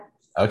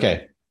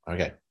Okay.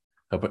 Okay.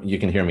 Hope you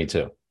can hear me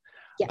too.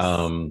 Yes.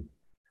 Um,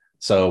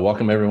 so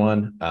welcome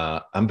everyone.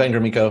 I'm Ben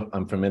Gromicko.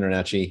 I'm from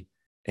InterNACHI,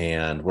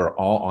 and we're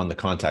all on the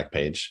contact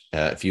page.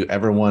 If you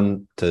ever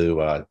want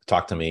to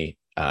talk to me,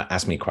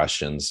 ask me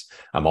questions,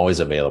 I'm always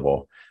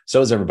available.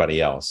 So is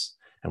everybody else.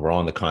 And we're all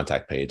on the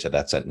contact page.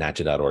 That's at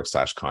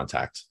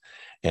nachi.org/contact.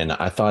 And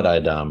I thought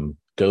I'd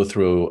go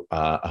through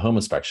a home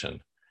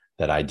inspection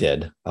that I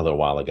did a little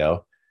while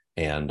ago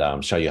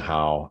and show you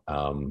how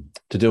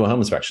to do a home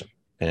inspection.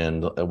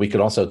 And we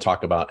could also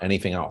talk about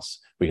anything else.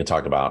 We can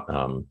talk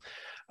about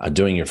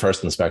doing your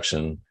first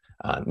inspection,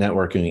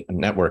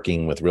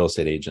 networking with real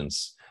estate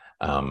agents,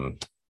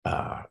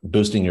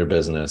 boosting your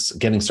business,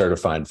 getting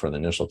certified for the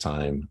initial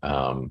time,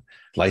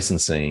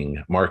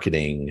 licensing,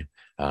 marketing,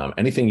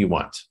 anything you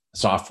want,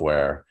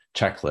 software,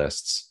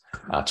 checklists,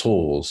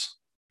 tools,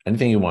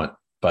 anything you want.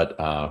 But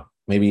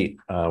maybe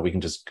we can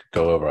just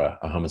go over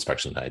a home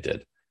inspection that I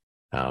did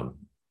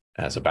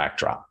as a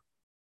backdrop.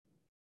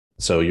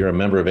 So you're a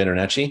member of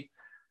InterNACHI.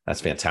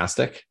 That's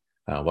fantastic.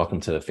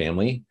 Welcome to the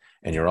family.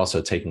 And you're also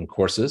taking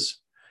courses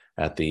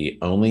at the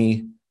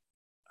only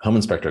home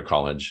inspector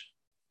college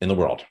in the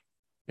world.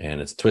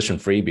 And it's tuition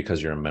free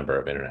because you're a member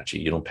of InterNACHI.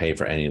 You don't pay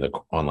for any of the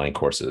online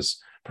courses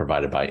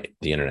provided by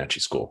the InterNACHI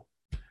school.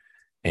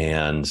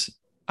 And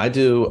I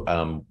do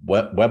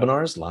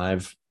webinars,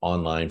 live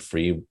online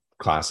free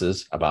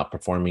classes about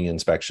performing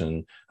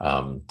inspection,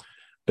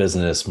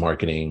 business,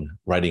 marketing,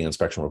 writing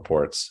inspection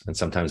reports. And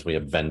sometimes we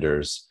have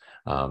vendors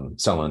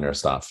selling their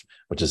stuff,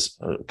 which is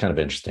kind of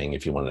interesting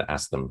if you wanted to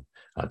ask them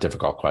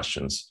difficult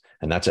questions.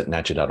 And that's at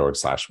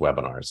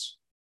nachi.org/webinars.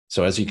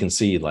 So as you can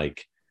see,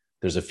 like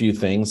there's a few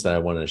things that I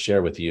wanted to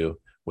share with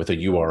you with a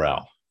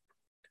URL.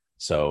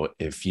 So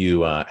if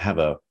you have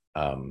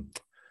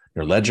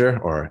your ledger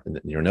or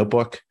your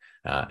notebook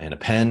and a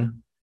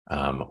pen,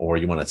 or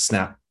you want to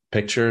snap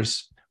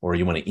pictures, or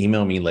you want to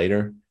email me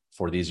later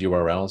for these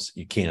URLs,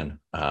 you can.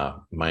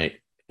 My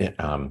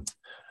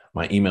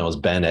email is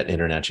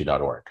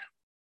ben@internachi.org.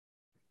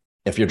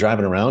 If you're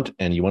driving around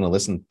and you want to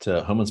listen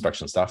to home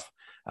inspection stuff,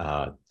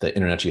 the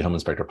InterNACHI Home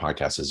Inspector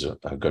podcast is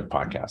a good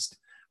podcast.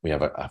 We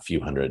have a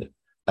few hundred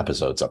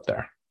episodes up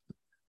there.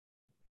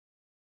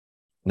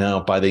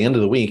 Now, by the end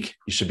of the week,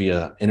 you should be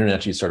an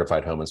InterNACHI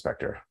certified home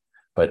inspector.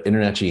 But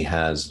InterNACHI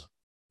has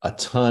a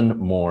ton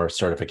more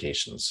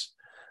certifications,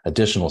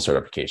 additional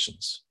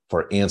certifications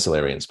for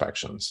ancillary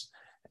inspections.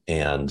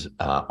 And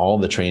all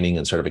the training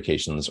and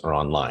certifications are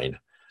online,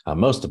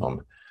 most of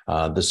them.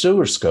 The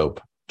sewer scope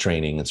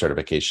training and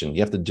certification,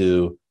 you have to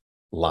do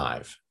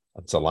live.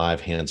 It's a live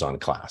hands-on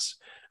class.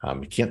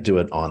 You can't do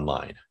it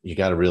online. You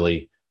got to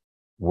really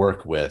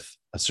work with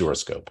a sewer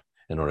scope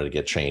in order to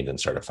get trained and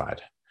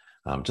certified.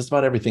 Just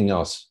about everything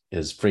else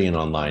is free and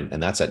online,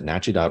 and that's at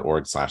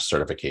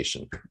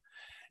nachi.org/certification.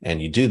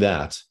 And you do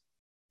that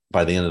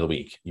by the end of the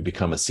week. You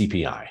become a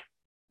CPI,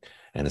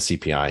 and the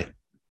CPI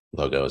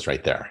logo is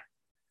right there.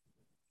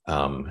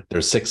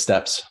 There's 6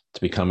 steps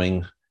to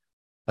becoming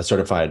a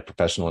certified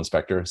professional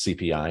inspector,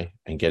 CPI,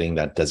 and getting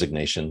that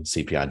designation,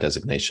 CPI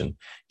designation,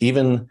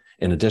 even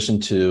in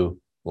addition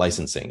to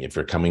licensing. If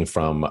you're coming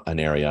from an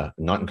area,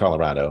 not in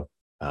Colorado,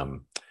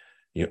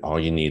 all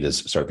you need is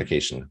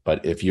certification.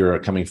 But if you're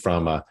coming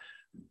from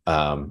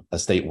a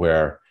state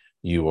where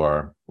you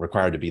are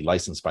required to be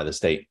licensed by the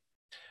state,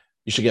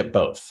 you should get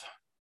both.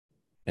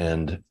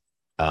 And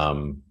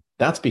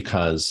that's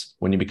because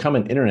when you become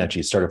an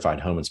InterNACHI certified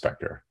home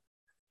inspector,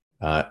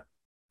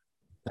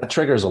 that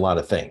triggers a lot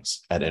of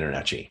things at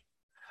InterNACHI.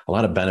 A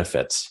lot of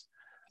benefits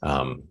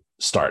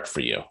start for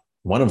you.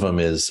 One of them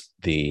is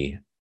the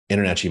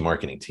InterNACHI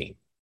marketing team.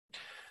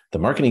 The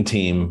marketing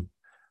team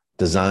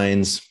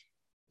designs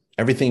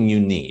everything you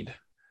need,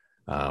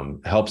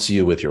 helps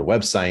you with your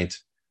website,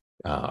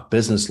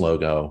 business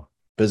logo,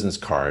 business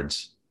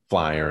cards,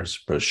 flyers,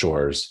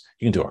 brochures.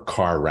 You can do a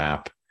car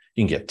wrap.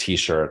 You can get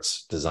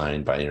t-shirts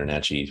designed by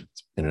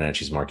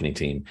InterNACHI's marketing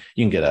team.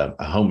 You can get a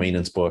home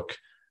maintenance book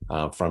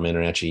from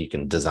InterNACHI. You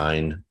can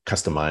design,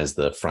 customize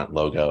the front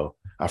logo,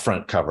 a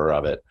front cover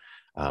of it.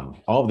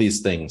 All of these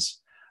things,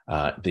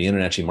 the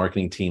InterNACHI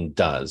marketing team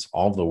does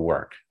all the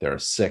work. There are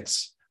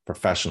 6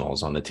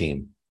 professionals on the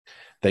team.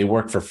 They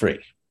work for free.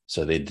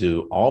 So they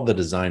do all the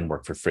design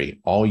work for free.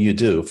 All you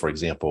do, for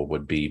example,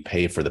 would be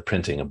pay for the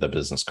printing of the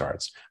business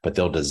cards, but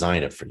they'll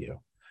design it for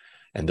you.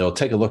 And they'll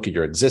take a look at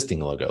your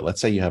existing logo.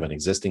 Let's say you have an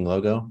existing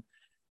logo.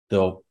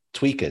 They'll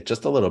tweak it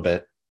just a little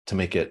bit to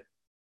make it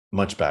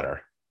much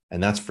better.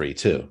 And that's free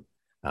too.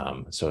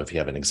 So if you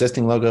have an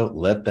existing logo,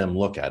 let them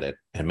look at it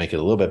and make it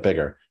a little bit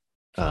bigger.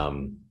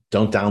 Don't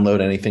download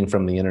anything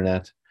from the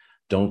internet.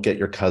 Don't get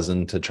your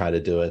cousin to try to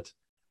do it.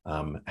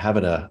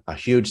 Having a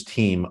huge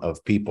team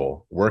of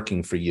people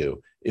working for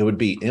you, it would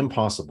be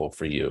impossible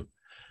for you.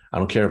 I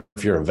don't care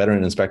if you're a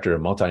veteran inspector, a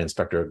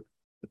multi-inspector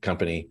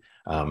company,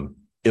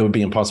 it would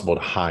be impossible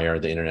to hire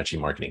the InterNACHI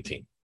marketing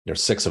team.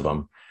 There's 6 of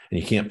them, and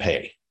you can't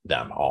pay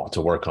them all to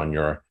work on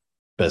your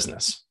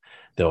business.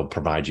 They'll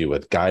provide you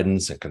with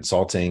guidance and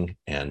consulting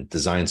and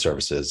design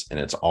services, and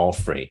it's all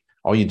free.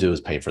 All you do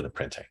is pay for the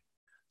printing.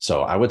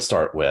 So I would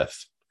start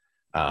with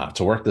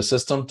to work the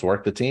system, to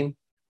work the team,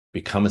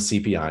 become a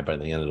CPI by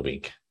the end of the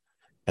week,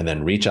 and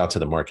then reach out to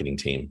the marketing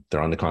team.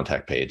 They're on the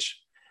contact page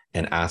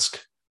and ask,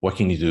 what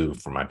can you do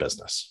for my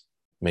business?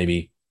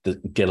 Maybe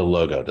get a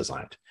logo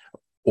designed.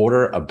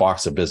 Order a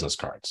box of business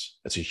cards.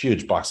 It's a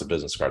huge box of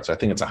business cards. I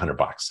think it's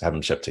 $100. Have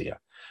them shipped to you,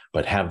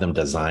 but have them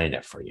design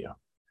it for you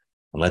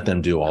and let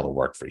them do all the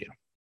work for you.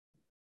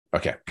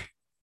 Okay.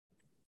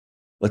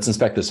 Let's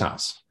inspect this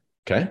house.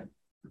 Okay.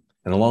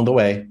 And along the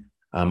way,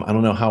 I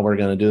don't know how we're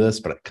going to do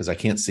this, but because I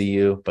can't see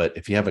you, but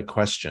if you have a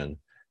question,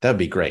 that would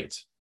be great.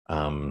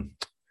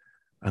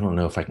 I don't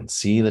know if I can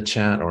see the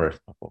chat or if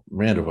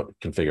Miranda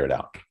can figure it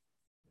out,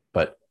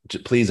 but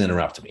please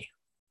interrupt me.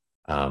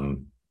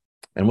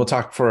 And we'll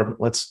talk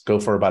let's go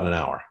for about an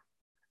hour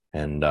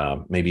and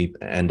maybe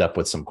end up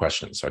with some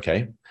questions.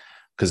 Okay.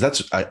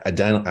 Because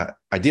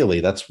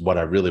ideally, that's what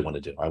I really want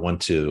to do. I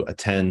want to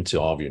attend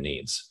to all of your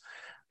needs.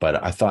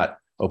 But I thought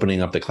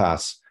opening up the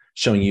class,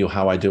 showing you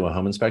how I do a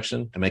home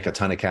inspection and make a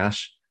ton of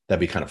cash, that'd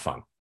be kind of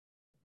fun.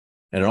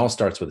 And it all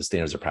starts with the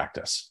standards of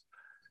practice.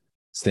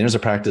 Standards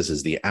of practice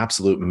is the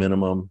absolute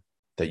minimum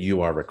that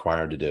you are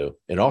required to do.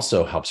 It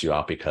also helps you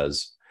out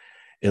because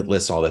it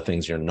lists all the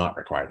things you're not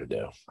required to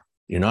do.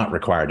 You're not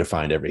required to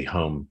find every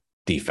home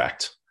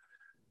defect.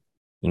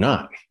 You're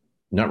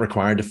not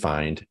required to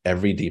find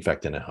every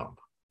defect in a home.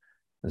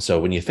 And so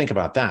when you think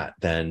about that,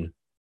 then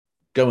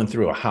going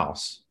through a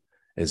house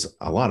is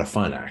a lot of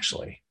fun,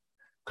 actually,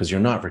 because you're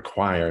not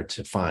required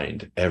to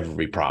find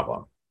every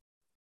problem.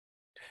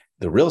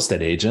 The real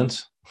estate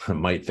agent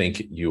might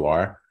think you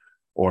are,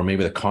 or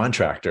maybe the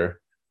contractor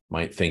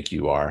might think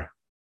you are,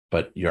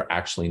 but you're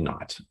actually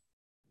not.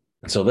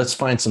 And so let's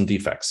find some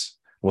defects.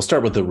 We'll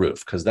start with the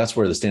roof because that's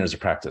where the standards of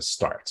practice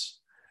starts.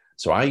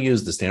 So I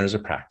use the standards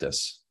of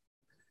practice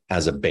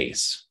as a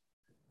base.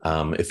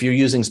 If you're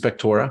using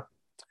Spectora,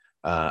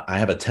 I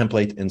have a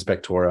template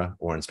Inspectora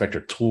or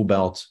Inspector Tool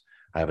Belt.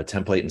 I have a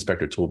template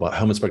Inspector Tool Belt,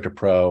 Home Inspector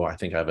Pro. I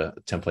think I have a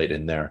template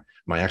in there,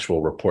 my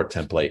actual report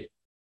template.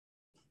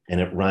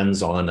 And it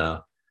runs on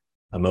a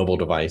mobile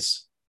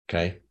device,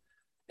 okay?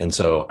 And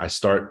so I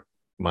start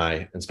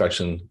my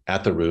inspection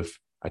at the roof.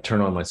 I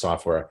turn on my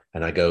software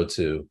and I go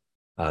to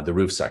the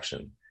roof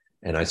section.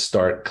 And I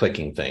start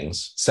clicking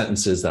things,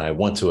 sentences that I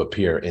want to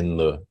appear in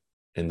the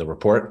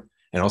report,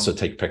 and also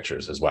take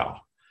pictures as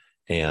well.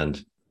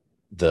 And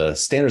the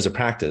standards of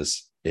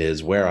practice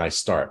is where I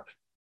start.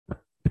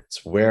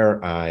 It's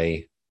where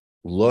I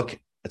look,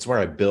 it's where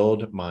I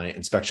build my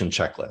inspection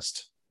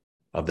checklist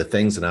of the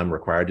things that I'm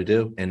required to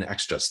do and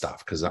extra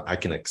stuff, because I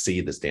can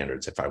exceed the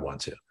standards if I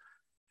want to.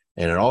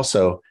 And it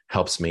also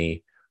helps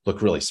me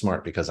look really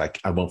smart because I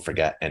won't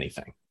forget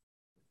anything.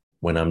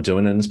 When I'm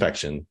doing an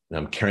inspection and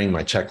I'm carrying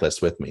my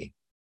checklist with me,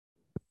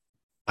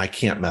 I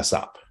can't mess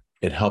up.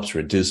 It helps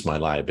reduce my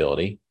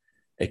liability.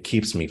 It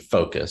keeps me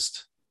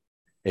focused.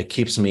 It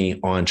keeps me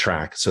on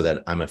track so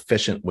that I'm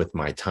efficient with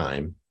my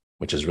time,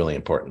 which is really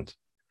important.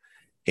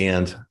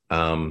 And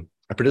I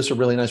produce a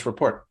really nice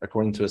report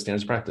according to a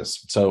standards of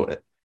practice. So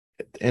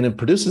it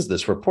produces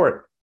this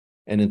report.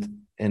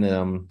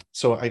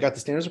 So I got the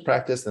standards of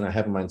practice, and I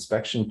have my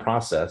inspection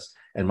process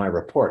and my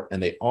report,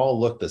 and they all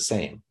look the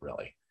same,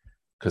 really,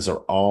 because they're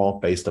all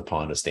based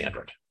upon a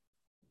standard.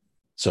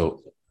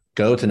 So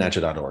go to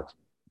nachi.org/SOP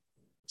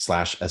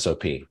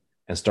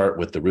and start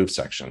with the roof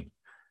section.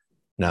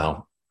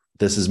 Now,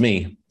 this is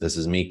me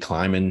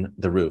climbing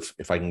the roof.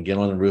 If I can get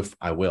on the roof,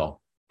 I will.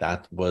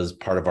 That was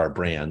part of our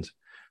brand.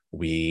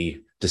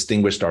 We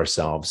distinguished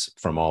ourselves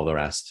from all the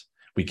rest.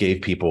 We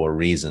gave people a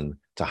reason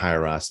to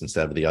hire us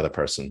instead of the other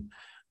person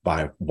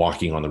by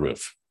walking on the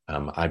roof.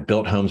 I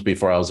built homes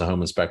before I was a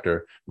home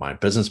inspector. My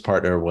business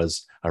partner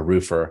was a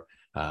roofer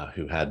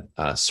who had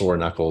sore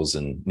knuckles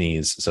and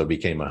knees, so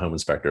became a home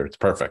inspector. It's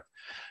perfect.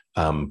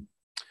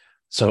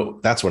 So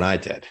that's what I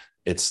did.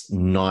 It's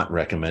not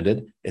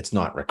recommended. It's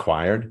not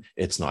required.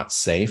 It's not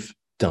safe.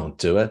 Don't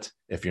do it.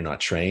 If you're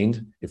not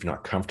trained, if you're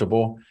not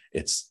comfortable,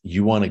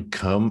 you want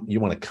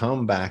to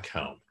come back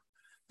home.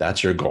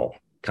 That's your goal.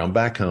 Come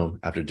back home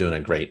after doing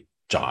a great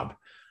job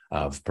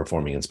of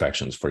performing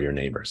inspections for your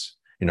neighbors.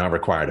 You're not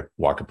required to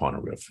walk upon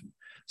a roof.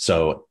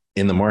 So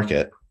in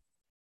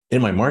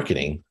my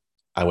marketing,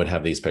 I would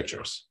have these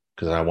pictures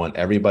because I want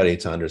everybody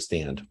to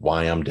understand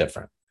why I'm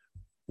different,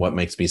 what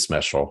makes me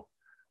special,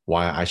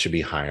 why I should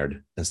be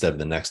hired instead of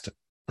the next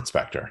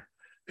inspector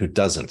who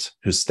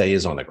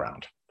stays on the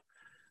ground.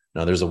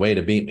 Now, there's a way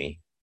to beat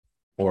me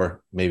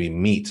or maybe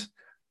meet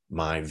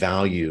my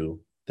value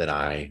that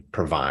I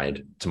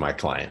provide to my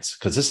clients,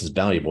 because this is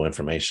valuable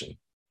information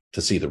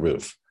to see the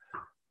roof.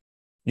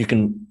 You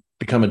can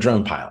become a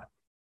drone pilot,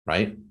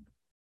 right?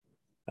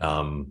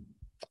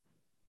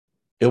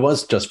 It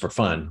was just for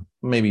fun,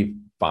 maybe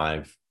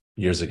 5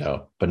 years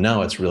ago, but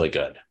now it's really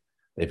good.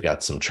 They've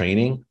got some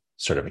training,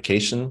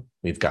 certification.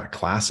 We've got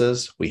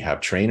classes. We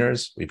have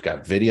trainers. We've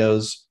got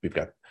videos. We've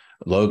got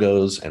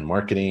logos and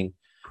marketing.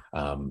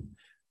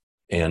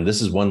 And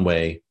this is one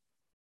way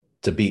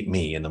to beat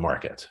me in the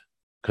market,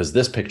 because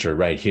this picture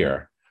right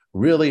here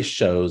really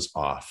shows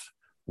off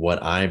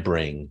what I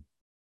bring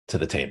to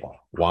the table,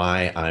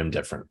 why I'm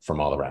different from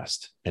all the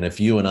rest. And if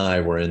you and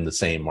I were in the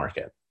same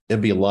market,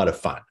 it'd be a lot of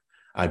fun.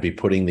 I'd be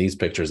putting these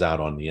pictures out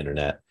on the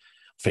internet,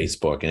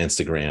 Facebook and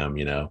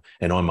Instagram,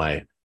 and on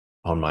my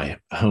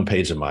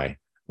homepage of my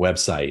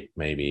website,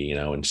 maybe,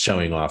 and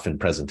showing off in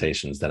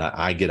presentations that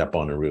I get up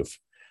on the roof.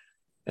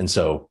 And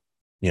so,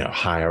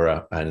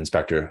 hire an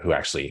inspector who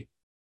actually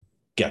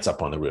gets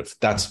up on the roof.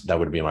 That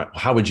would be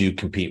how would you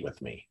compete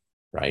with me,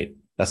 right?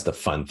 That's the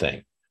fun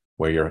thing,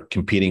 where you're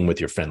competing with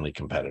your friendly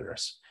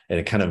competitors, and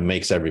it kind of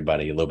makes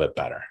everybody a little bit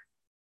better.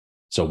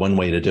 So one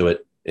way to do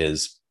it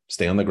is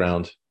stay on the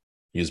ground,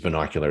 use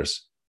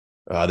binoculars,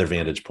 other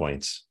vantage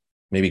points,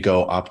 maybe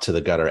go up to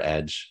the gutter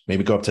edge,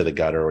 maybe go up to the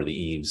gutter or the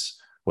eaves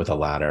with a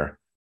ladder,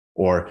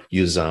 or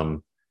use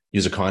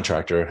a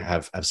contractor,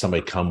 have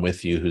somebody come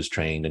with you who's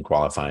trained and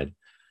qualified,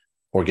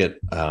 or get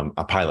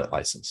a pilot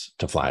license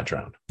to fly a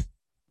drone.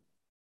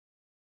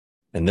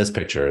 And this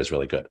picture is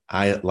really good.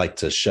 I like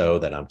to show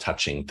that I'm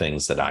touching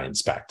things that I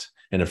inspect,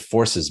 and it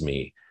forces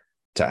me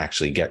to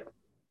actually get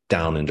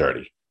down and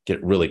dirty,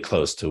 get really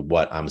close to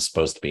what I'm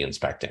supposed to be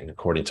inspecting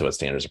according to a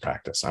standards of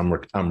practice.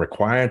 I'm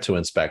required to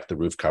inspect the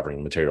roof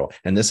covering material,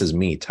 and this is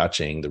me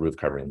touching the roof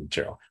covering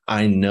material.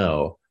 I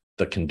know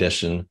the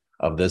condition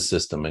of this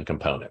system and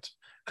component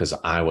because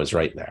I was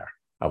right there.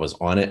 I was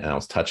on it and I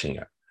was touching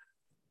it.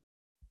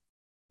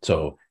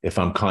 So if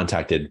I'm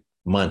contacted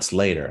months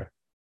later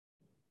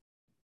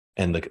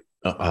and the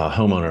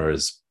homeowner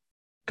is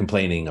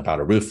complaining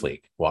about a roof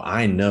leak, well,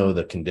 I know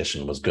the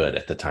condition was good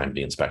at the time of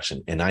the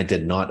inspection, and I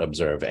did not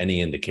observe any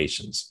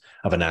indications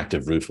of an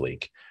active roof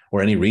leak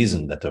or any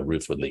reason that the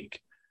roof would leak.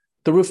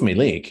 The roof may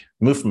leak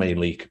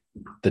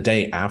the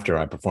day after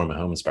I perform a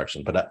home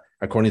inspection, but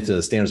according to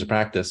the standards of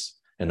practice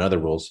and other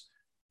rules,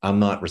 I'm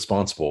not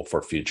responsible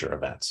for future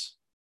events.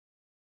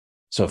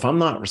 So if I'm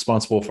not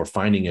responsible for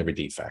finding every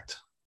defect,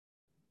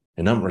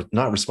 and I'm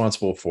not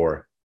responsible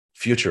for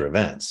future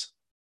events,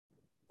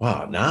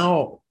 wow,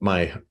 now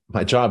my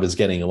job is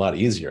getting a lot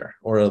easier,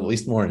 or at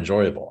least more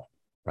enjoyable,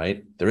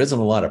 right? There isn't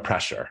a lot of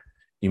pressure.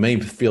 You may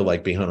feel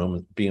like being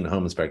a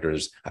home inspector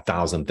is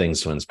 1,000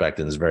 things to inspect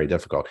and is very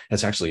difficult.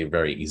 It's actually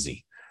very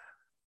easy.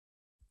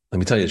 Let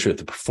me tell you the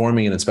truth.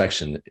 Performing an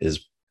inspection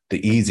is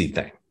the easy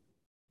thing.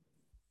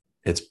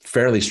 It's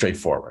fairly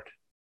straightforward.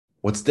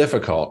 What's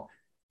difficult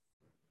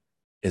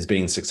is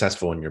being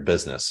successful in your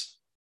business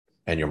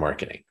and your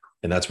marketing.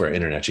 And that's where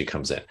InterNACHI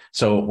comes in.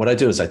 So what I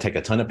do is I take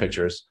a ton of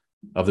pictures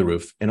of the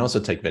roof and also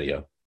take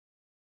video.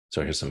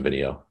 So here's some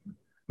video.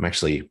 I'm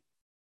actually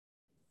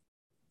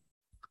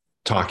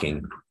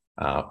talking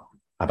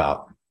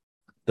about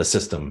the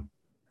system,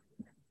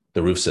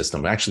 the roof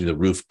system, actually the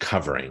roof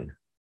covering,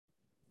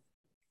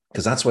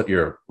 because that's what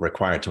you're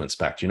required to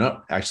inspect. You're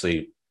not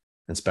actually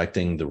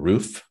inspecting the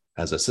roof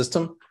as a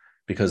system,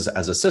 because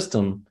as a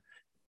system,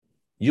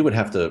 you would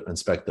have to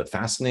inspect the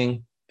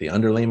fastening, the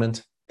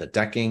underlayment, the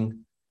decking,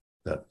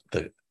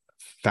 the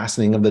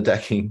fastening of the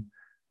decking,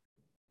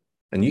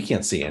 and you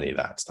can't see any of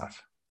that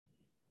stuff.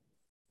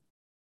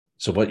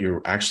 So what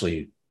you're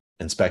actually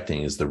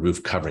inspecting is the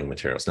roof covering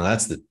materials. Now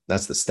that's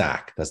the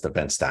stack, that's the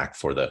vent stack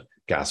for the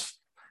gas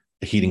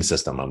heating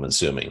system, I'm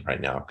assuming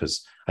right now,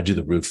 because I do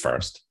the roof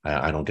first.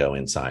 I don't go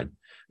inside.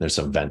 There's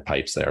some vent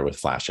pipes there with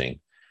flashing,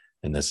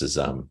 and this is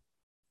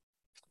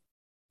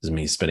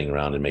me spinning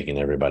around and making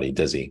everybody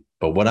dizzy.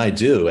 But what I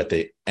do at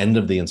the end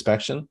of the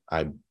inspection,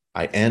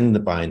 I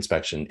end my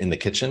inspection in the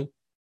kitchen,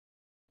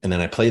 and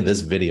then I play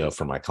this video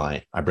for my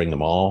client. I bring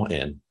them all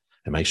in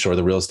and make sure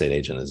the real estate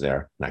agent is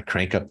there, and I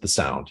crank up the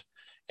sound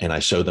and I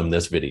show them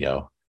this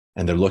video,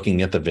 and they're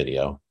looking at the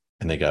video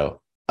and they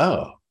go,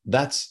 "Oh,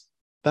 that's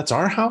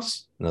our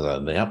house?" And I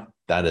go, "Yep,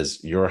 that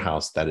is your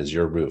house. That is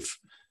your roof."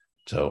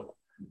 So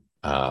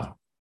I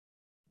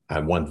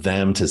want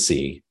them to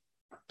see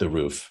the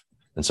roof.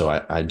 And so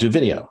I do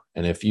video.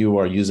 And if you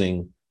are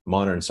using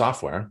modern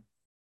software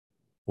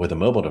with a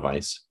mobile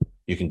device,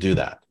 you can do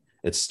that.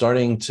 It's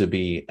starting to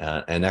be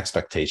an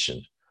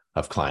expectation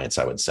of clients,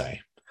 I would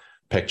say.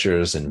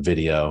 Pictures and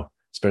video,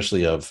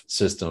 especially of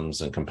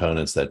systems and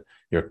components that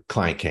your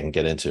client can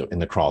get into in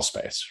the crawl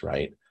space,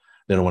 right?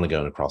 They don't want to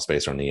go in a crawl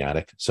space or in the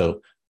attic.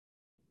 So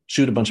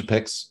shoot a bunch of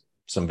pics,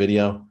 some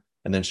video,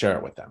 and then share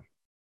it with them.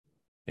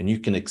 And you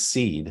can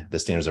exceed the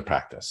standards of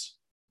practice.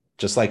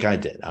 Just like I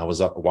did. I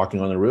was up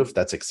walking on the roof.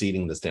 That's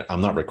exceeding the standard.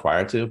 I'm not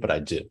required to, but I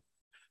do.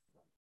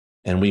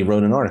 And we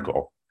wrote an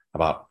article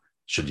about,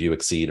 should you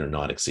exceed or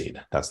not exceed?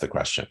 That's the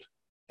question.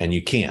 And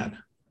you can.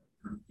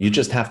 You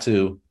just have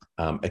to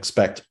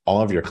expect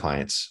all of your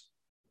clients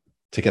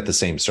to get the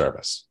same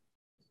service.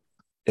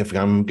 If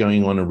I'm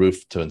going on a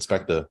roof to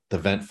inspect the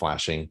vent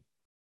flashing,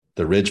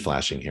 the ridge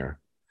flashing here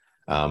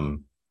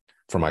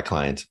for my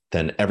client,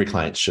 then every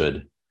client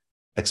should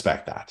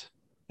expect that.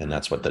 And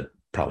that's what the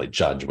probably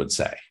judge would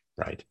say,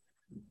 right?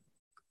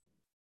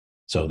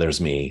 So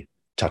there's me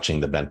touching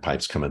the vent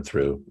pipes coming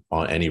through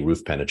on any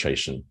roof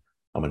penetration.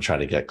 I'm going to try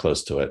to get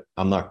close to it.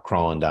 I'm not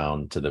crawling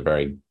down to the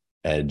very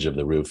edge of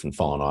the roof and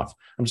falling off.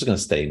 I'm just going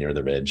to stay near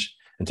the ridge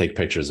and take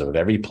pictures of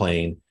every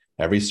plane,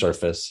 every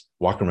surface,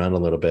 walk around a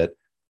little bit.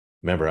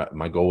 Remember,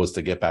 my goal was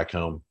to get back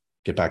home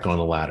get back on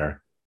the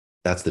ladder.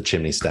 That's the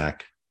chimney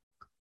stack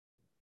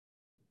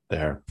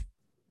there.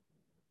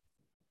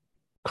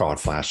 Color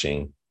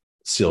flashing,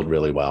 sealed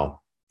really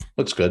well.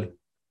 Looks good.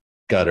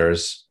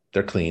 Gutters,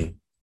 they're clean.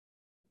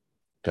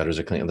 Gutters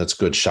are clean. That's a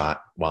good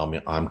shot while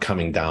I'm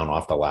coming down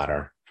off the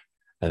ladder.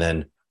 And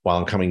then while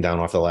I'm coming down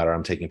off the ladder,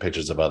 I'm taking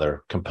pictures of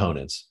other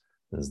components.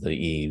 There's the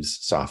eaves,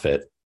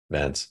 soffit,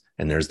 vents,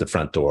 and there's the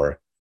front door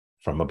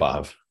from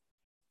above.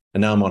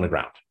 And now I'm on the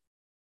ground.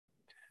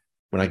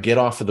 When I get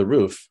off of the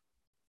roof,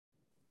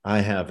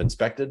 I have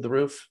inspected the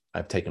roof.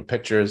 I've taken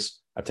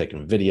pictures. I've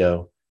taken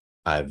video.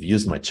 I've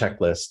used my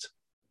checklist.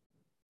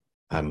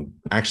 I'm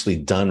actually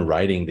done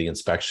writing the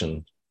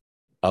inspection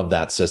of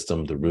that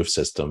system, the roof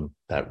system,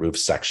 that roof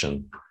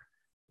section.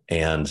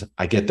 And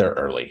I get there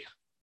early.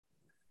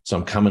 So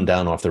I'm coming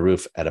down off the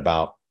roof at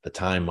about the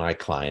time my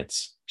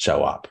clients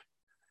show up.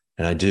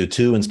 And I do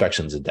 2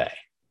 inspections a day.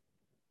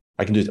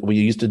 I can do, we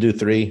used to do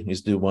 3,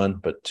 used to do 1,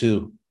 but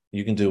 2,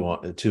 you can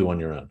do 2 on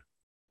your own.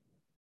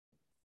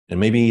 And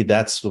maybe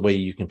that's the way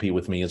you compete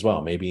with me as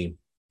well. Maybe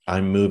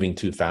I'm moving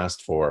too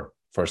fast for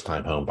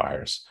first-time home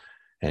buyers,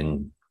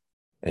 and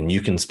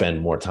you can spend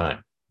more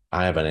time.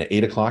 I have an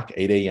 8 o'clock,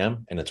 8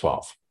 a.m. and a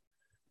 12.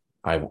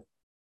 I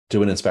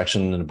do an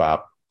inspection in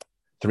about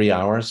 3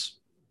 hours,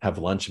 have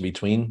lunch in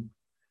between,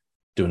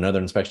 do another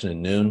inspection at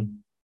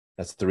noon.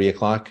 That's 3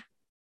 o'clock,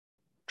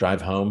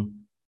 drive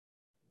home,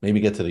 maybe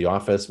get to the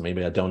office.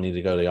 Maybe I don't need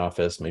to go to the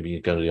office. Maybe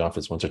you go to the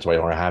office once or twice,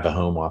 or have a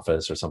home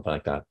office or something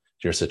like that,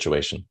 your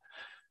situation.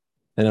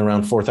 And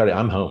around 4:30,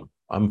 I'm home.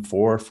 I'm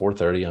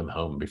 4:30, I'm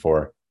home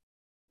before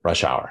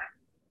rush hour.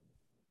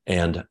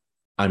 And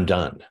I'm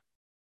done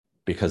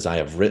because I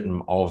have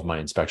written all of my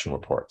inspection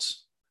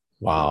reports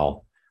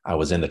while I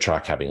was in the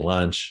truck having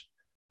lunch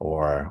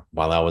or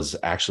while I was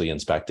actually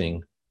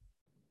inspecting.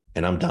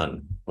 And I'm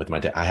done with my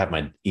day. I have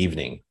my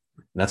evening.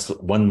 And that's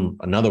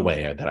another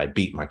way that I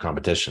beat my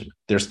competition.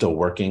 They're still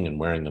working and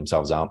wearing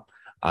themselves out.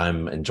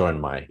 I'm enjoying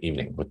my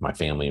evening with my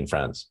family and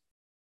friends.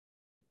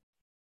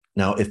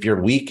 Now, if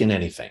you're weak in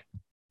anything,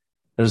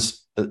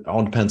 it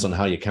all depends on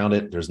how you count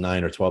it. There's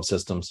 9 or 12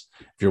 systems.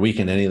 If you're weak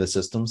in any of the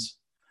systems,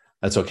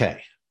 that's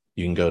okay.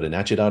 You can go to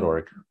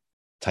nachi.org,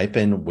 type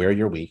in where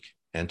you're weak,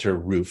 enter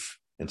roof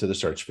into the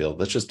search field.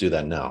 Let's just do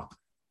that now.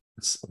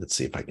 Let's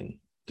see if I can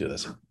do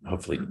this.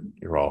 Hopefully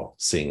you're all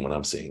seeing what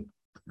I'm seeing.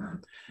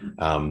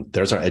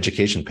 There's our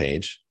education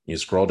page. You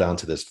scroll down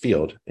to this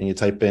field and you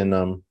type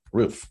in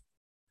roof,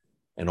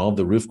 and all of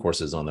the roof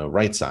courses on the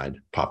right side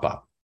pop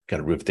up.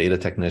 Got a roof data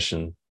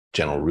technician,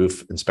 general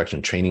roof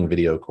inspection training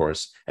video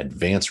course,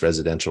 advanced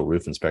residential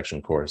roof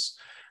inspection course.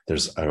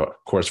 There's a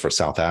course for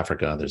South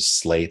Africa. There's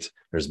slate,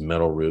 there's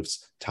metal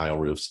roofs, tile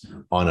roofs,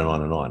 on and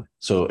on and on.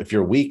 So if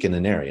you're weak in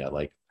an area,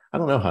 like, I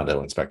don't know how to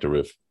inspect a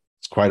roof,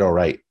 it's quite all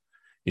right.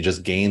 You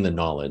just gain the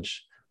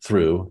knowledge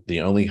through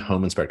the only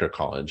home inspector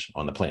college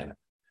on the planet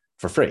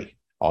for free.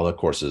 All the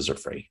courses are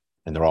free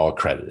and they're all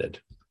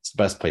accredited. It's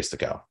the best place to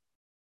go.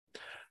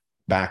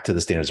 Back to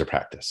the standards of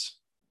practice.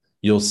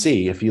 You'll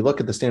see, if you look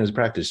at the standards of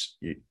practice,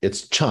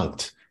 it's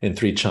chunked in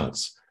 3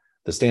 chunks.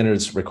 The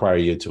standards require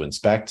you to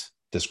inspect,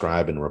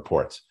 describe, and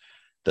report.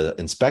 The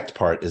inspect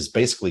part is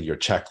basically your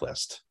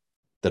checklist.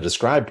 The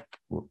describe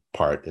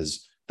part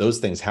is those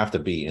things have to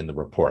be in the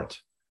report.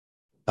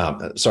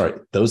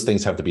 Those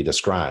things have to be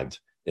described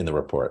in the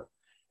report.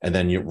 And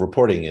then your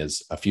reporting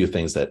is a few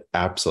things that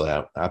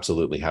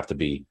absolutely have to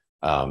be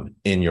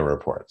in your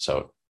report.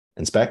 So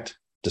inspect,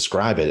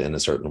 describe it in a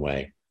certain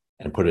way,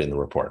 and put it in the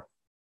report.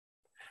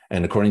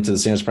 And according to the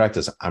standards of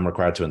practice, I'm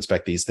required to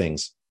inspect these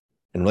things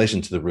in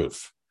relation to the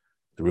roof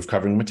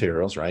covering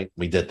materials, right?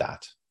 We did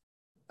that.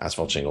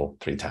 Asphalt shingle,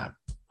 3-tab.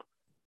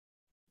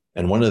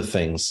 And one of the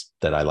things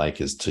that I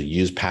like is to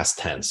use past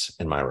tense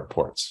in my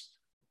reports,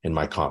 in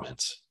my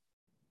comments.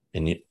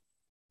 And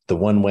the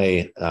one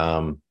way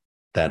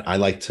that I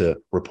like to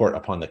report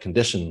upon the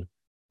condition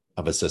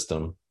of a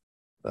system,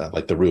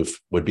 like the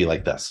roof, would be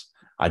like this.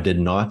 I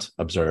did not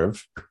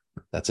observe,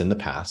 that's in the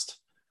past,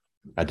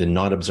 I did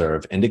not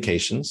observe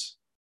indications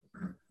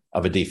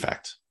of a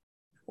defect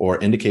or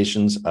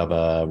indications of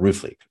a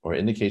roof leak or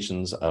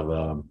indications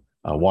of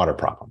a water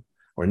problem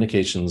or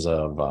indications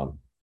of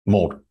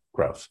mold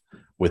growth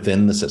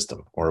within the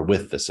system or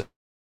with the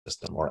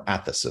system or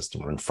at the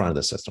system or in front of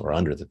the system or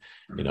under the,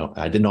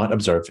 I did not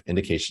observe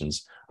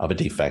indications of a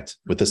defect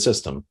with the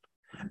system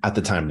at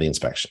the time of the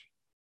inspection.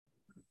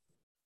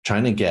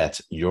 Trying to get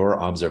your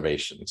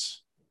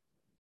observations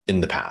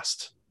in the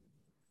past.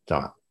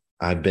 So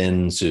I've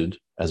been sued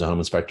as a home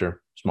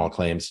inspector, small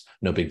claims,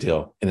 no big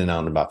deal, in and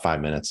out in about 5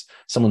 minutes.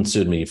 Someone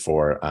sued me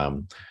for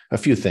a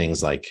few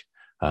things, like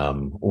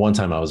one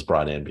time I was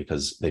brought in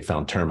because they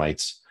found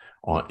termites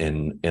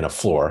in a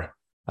floor,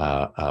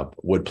 a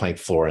wood plank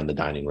floor in the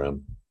dining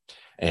room,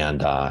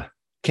 and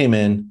came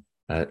in,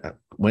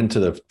 went to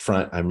the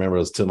front. I remember it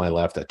was to my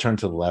left. I turned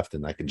to the left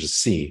and I could just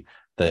see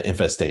the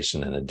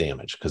infestation and the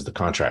damage because the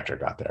contractor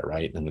got there,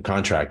 right? And the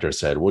contractor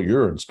said, well,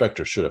 your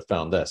inspector should have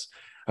found this.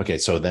 Okay,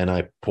 so then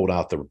I pulled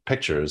out the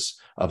pictures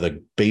of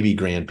the baby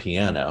grand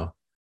piano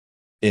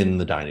in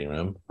the dining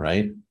room,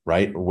 right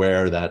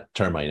where that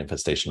termite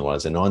infestation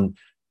was. And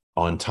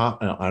on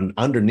top,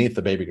 underneath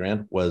the baby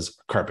grand was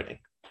carpeting,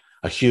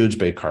 a huge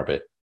big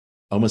carpet,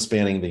 almost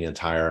spanning the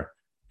entire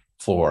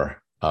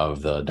floor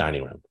of the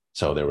dining room.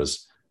 So there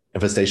was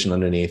infestation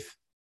underneath,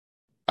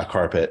 a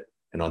carpet,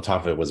 and on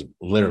top of it was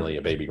literally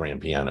a baby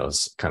grand piano.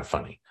 It's kind of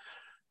funny.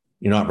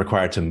 You're not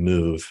required to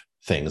move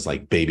things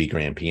like baby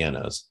grand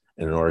pianos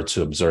in order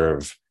to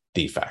observe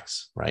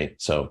defects, right?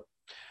 So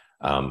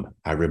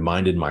I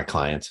reminded my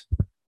client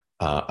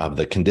of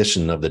the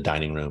condition of the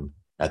dining room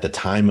at the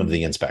time of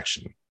the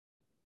inspection,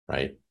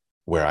 right?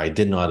 Where I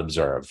did not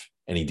observe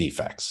any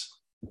defects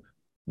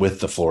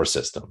with the floor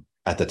system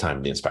at the time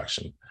of the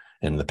inspection.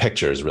 And the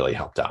pictures really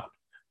helped out.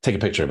 Take a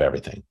picture of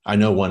everything. I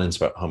know one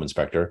home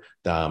inspector,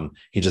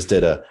 he just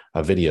did a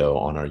video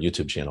on our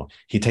YouTube channel.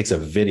 He takes a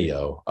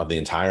video of the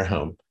entire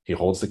home. He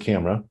holds the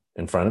camera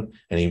in front of him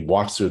and he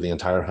walks through the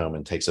entire home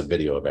and takes a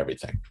video of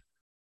everything.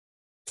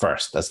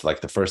 First, that's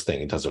like the first thing.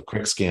 He does a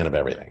quick scan of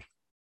everything.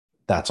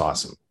 That's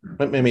awesome.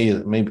 But maybe,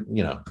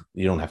 you know,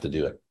 you don't have to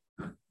do it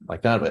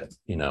like that, but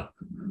you know,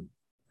 you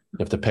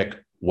have to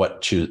pick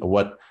what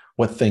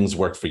things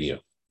work for you.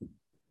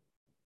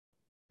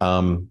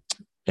 And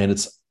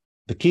it's,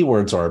 the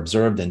keywords are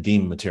observed and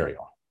deemed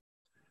material.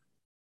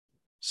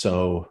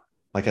 So,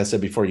 like I said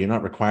before, you're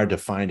not required to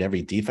find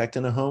every defect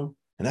in a home,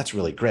 and that's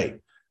really great.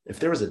 If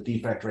there was a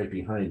defect right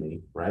behind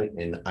me, right,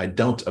 and I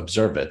don't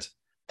observe it,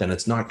 then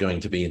it's not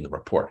going to be in the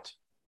report.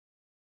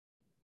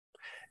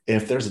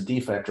 If there's a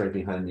defect right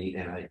behind me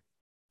and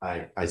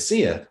I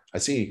see it, I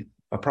see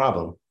a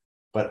problem,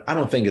 but I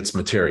don't think it's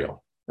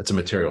material. It's a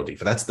material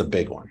defect. That's the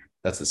big one.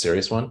 That's the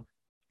serious one.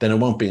 Then it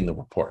won't be in the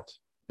report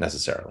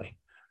necessarily.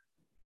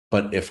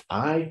 But if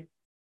I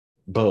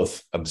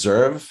both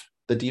observe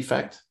the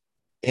defect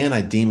and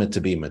I deem it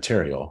to be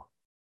material,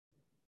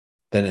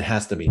 then it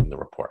has to be in the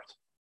report.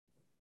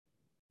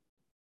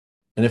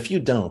 And if you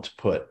don't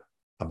put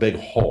a big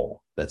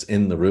hole that's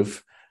in the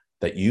roof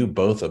that you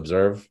both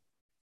observe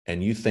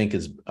and you think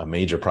is a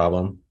major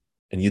problem,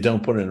 and you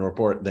don't put it in a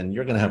report, then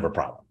you're going to have a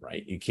problem,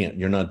 right?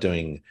 You're not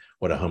doing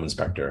what a home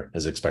inspector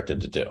is expected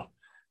to do.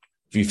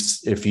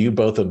 If you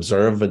both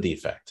observe a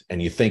defect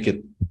and you think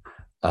it,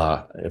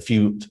 if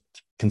you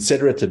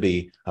consider it to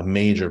be a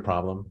major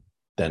problem,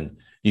 then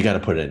you got to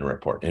put it in a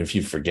report. And if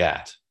you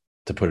forget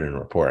to put it in a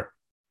report,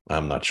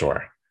 I'm not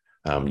sure.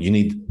 You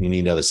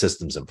need other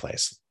systems in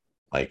place,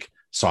 like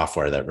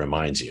software that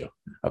reminds you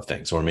of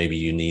things, or maybe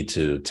you need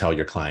to tell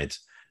your client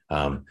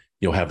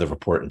you'll have the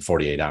report in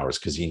 48 hours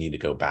because you need to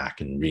go back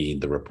and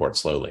read the report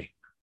slowly.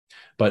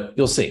 But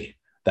you'll see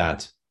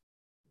that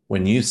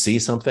when you see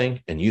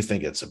something and you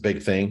think it's a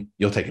big thing,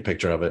 you'll take a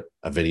picture of it,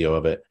 a video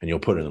of it, and you'll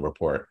put it in the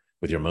report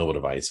with your mobile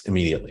device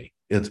immediately.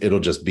 It'll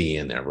just be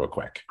in there real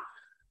quick.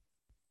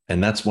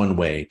 And that's one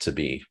way to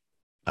be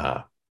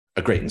a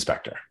great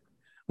inspector.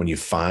 When you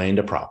find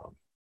a problem,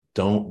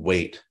 don't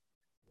wait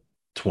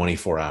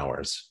 24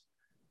 hours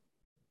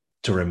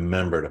to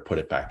remember to put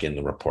it back in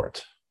the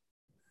report.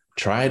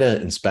 Try to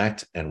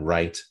inspect and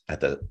write at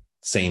the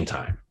same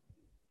time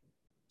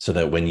so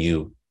that when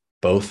you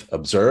both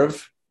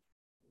observe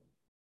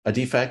a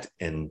defect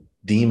and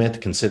deem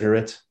it, consider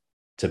it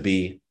to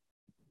be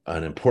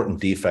an important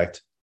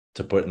defect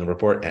to put in the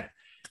report,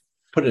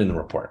 put it in the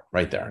report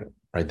right there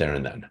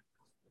and then.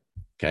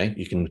 Okay,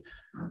 you can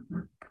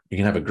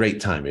have a great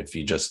time if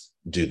you just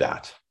do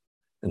that.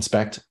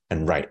 Inspect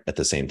and write at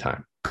the same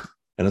time.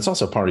 And it's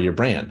also part of your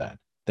brand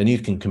then you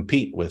can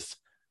compete with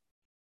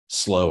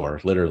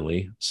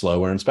literally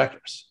slower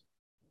inspectors.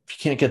 If you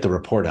can't get the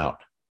report out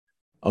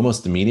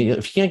almost immediately,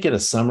 if you can't get a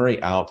summary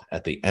out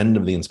at the end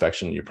of the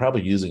inspection, you're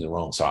probably using the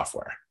wrong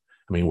software.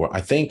 I mean, I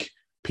think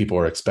people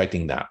are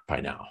expecting that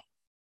by now.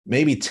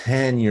 Maybe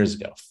 10 years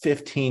ago,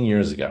 15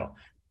 years ago,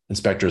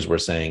 inspectors were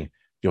saying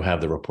you'll have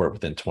the report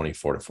within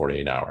 24 to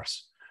 48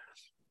 hours.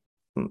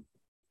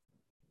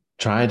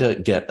 Try to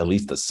get at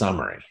least a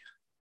summary.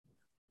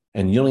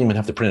 And you don't even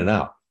have to print it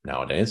out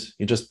nowadays.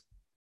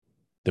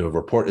 The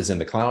report is in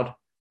the cloud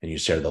and you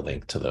share the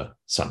link to the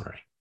summary.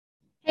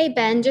 Hey,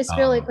 Ben, just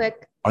really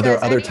quick. Are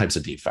there other types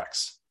of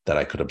defects that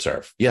I could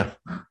observe? Yeah.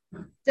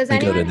 You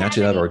go to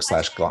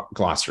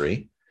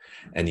nachi.org/glossary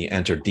and you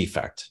enter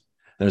defect.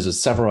 There's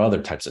several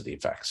other types of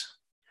defects.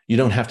 You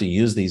don't have to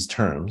use these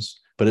terms,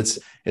 but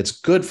it's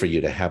good for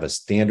you to have a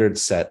standard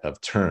set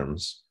of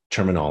terms,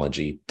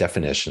 terminology,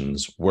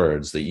 definitions,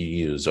 words that you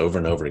use over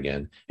and over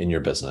again in your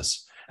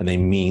business, and they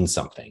mean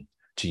something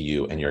to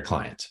you and your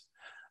client.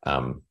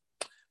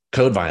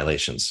 Code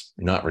violations,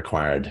 you're not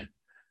required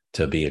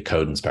to be a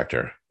code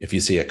inspector. If you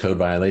see a code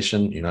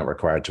violation, you're not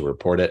required to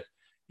report it.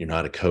 You're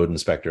not a code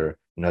inspector.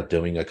 You're not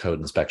doing a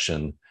code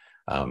inspection.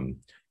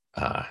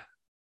 But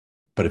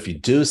if you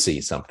do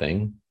see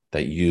something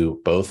that you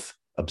both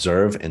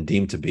observe and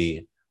deem to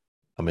be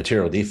a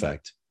material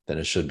defect, then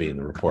it should be in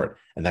the report.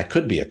 And that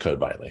could be a code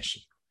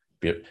violation.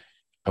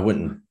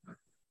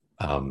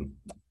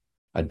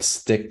 I'd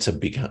stick to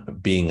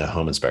being a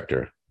home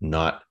inspector,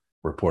 not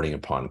reporting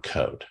upon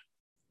code.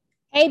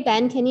 Hey,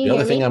 Ben, can you hear me?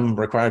 The other thing I'm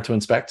required to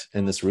inspect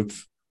in this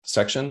roof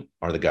section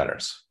are the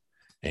gutters.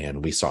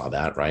 And we saw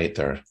that, right?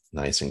 They're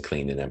nice and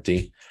clean and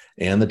empty.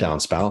 And the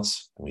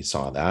downspouts, we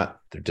saw that.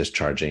 They're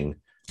discharging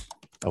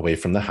away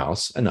from the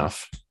house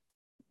enough.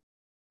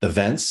 The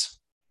vents,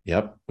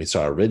 yep, we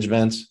saw a ridge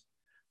vent,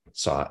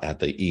 saw at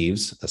the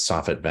eaves, a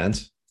soffit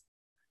vent.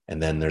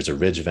 And then there's a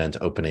ridge vent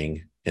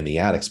opening in the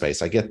attic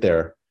space. I get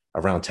there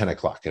around 10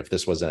 o'clock. If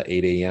this was an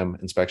 8 a.m.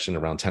 inspection,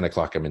 around 10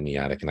 o'clock, I'm in the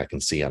attic and I can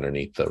see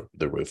underneath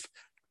the roof.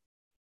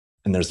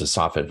 And there's the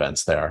soffit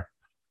vents there.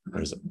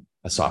 There's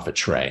a soffit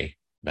tray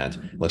vent.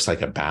 It looks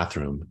like a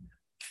bathroom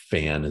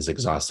fan is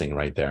exhausting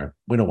right there.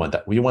 We don't want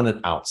that. We want it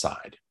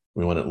outside.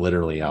 We want it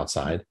literally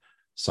outside.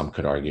 Some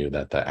could argue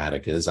that the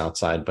attic is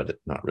outside, but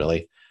not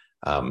really.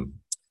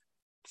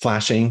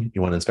 Flashing,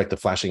 you want to inspect the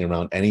flashing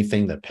around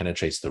anything that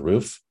penetrates the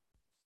roof,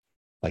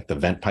 like the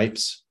vent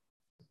pipes.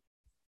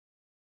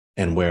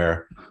 And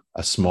where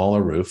a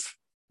smaller roof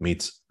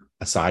meets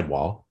a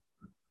sidewall,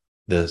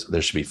 there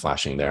should be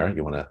flashing there.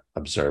 You want to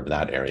observe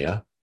that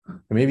area. Or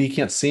maybe you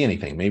can't see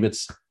anything. Maybe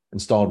it's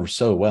installed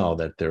so well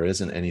that there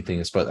isn't anything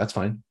exposed. That's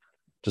fine.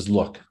 Just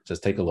look.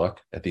 Just take a look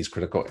at these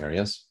critical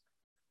areas.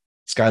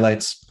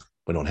 Skylights,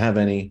 we don't have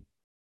any.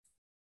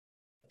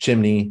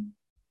 Chimney,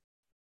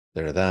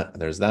 there's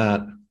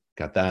that.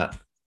 Got that.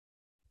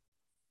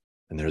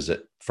 And there's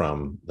it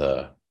from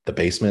the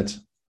basement.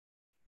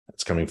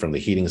 It's coming from the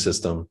heating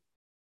system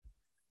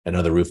and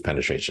other roof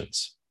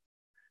penetrations.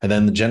 And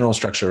then the general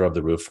structure of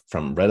the roof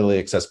from readily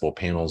accessible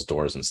panels,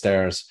 doors, and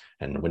stairs.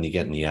 And when you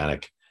get in the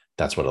attic,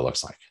 that's what it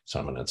looks like. So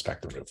I'm going to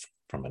inspect the roof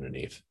from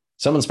underneath.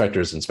 Some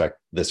inspectors inspect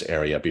this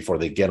area before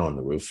they get on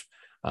the roof.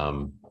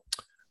 I've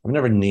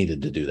never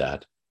needed to do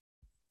that.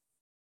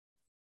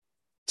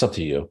 It's up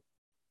to you.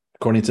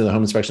 According to the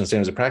home inspection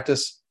standards of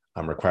practice,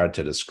 I'm required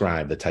to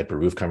describe the type of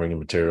roof covering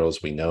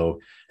materials. We know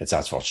it's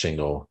asphalt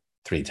shingle,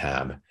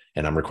 3-tab,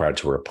 and I'm required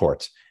to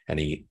report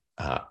any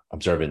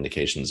observed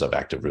indications of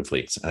active roof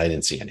leaks. And I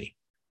didn't see any.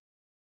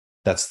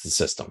 That's the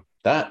system.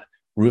 That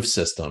roof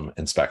system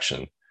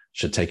inspection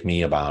should take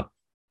me about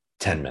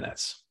 10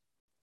 minutes.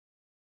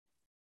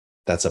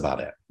 That's about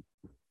it.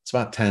 It's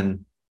about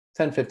 10,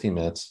 15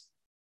 minutes.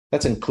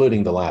 That's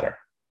including the ladder.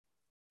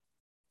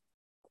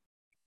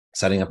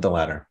 Setting up the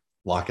ladder,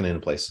 locking it in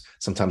place.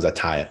 Sometimes I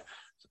tie it.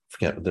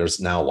 Forget, there's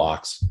now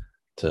locks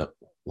to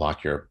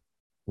lock your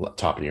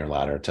top of your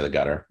ladder to the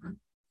gutter.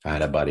 I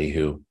had a buddy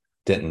who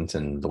didn't,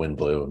 and the wind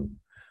blew, and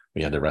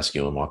we had to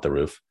rescue him off the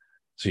roof.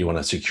 So you want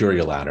to secure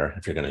your ladder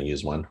if you're going to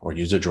use one, or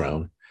use a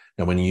drone.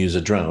 And when you use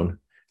a drone,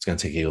 it's going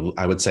to take you,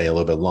 I would say, a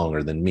little bit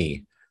longer than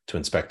me to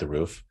inspect the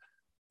roof.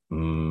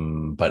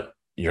 But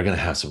you're going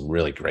to have some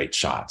really great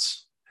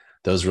shots.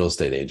 Those real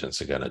estate agents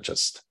are going to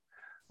just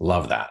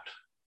love that,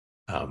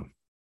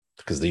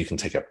 because you can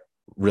take a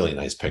really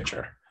nice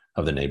picture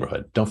of the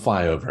neighborhood. Don't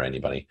fly over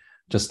anybody.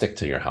 Just stick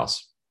to your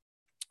house.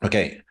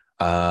 Okay.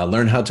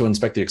 Learn how to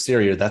inspect the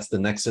exterior. That's the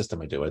next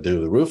system I do. I do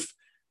the roof.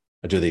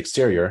 I do the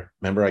exterior.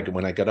 Remember,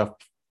 when I get off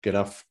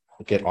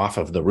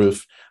of the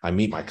roof, I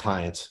meet my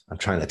client. I'm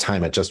trying to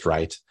time it just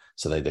right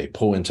so that they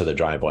pull into the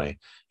driveway,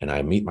 and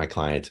I meet my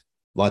client.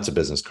 Lots of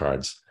business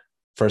cards.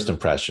 First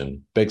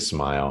impression, big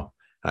smile.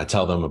 I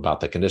tell them about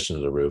the condition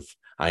of the roof.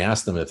 I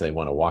ask them if they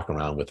want to walk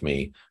around with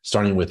me,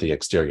 starting with the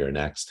exterior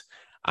next.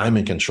 I'm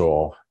in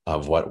control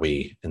of what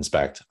we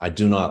inspect. I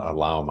do not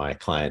allow my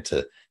client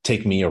to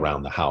take me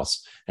around the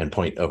house and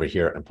point over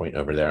here and point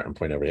over there and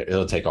point over here.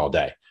 It'll take all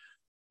day.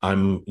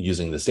 I'm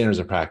using the standards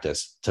of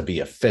practice to be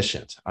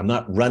efficient. I'm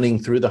not running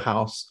through the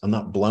house. I'm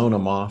not blowing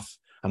them off.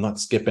 I'm not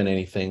skipping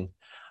anything.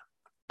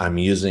 I'm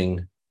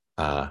using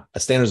a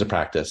standards of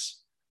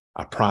practice,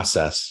 a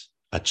process,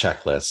 a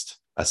checklist,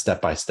 a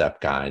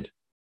step-by-step guide,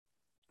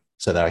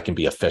 so that I can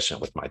be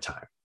efficient with my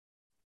time.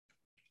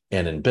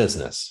 And in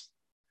business,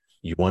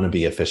 you want to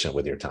be efficient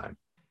with your time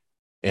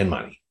and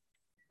money.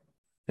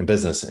 In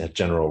business, a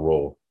general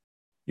rule,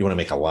 you want to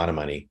make a lot of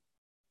money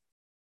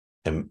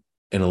in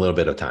a little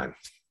bit of time.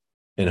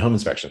 In home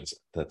inspections,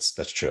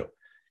 that's true. You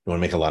want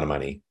to make a lot of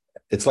money.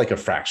 It's like a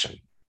fraction.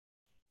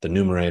 The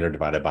numerator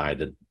divided by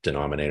the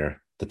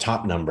denominator. The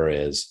top number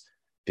is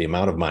the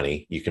amount of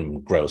money you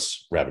can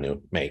gross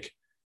revenue make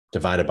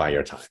divided by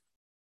your time.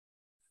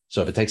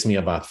 So if it takes me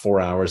about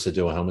 4 hours to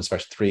do a home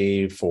inspection,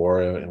 3,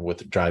 4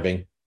 with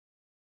driving,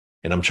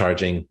 and I'm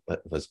charging,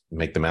 let's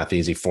make the math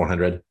easy,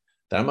 $400,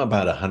 then I'm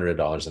about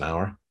 $100 an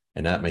hour.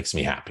 And that makes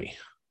me happy.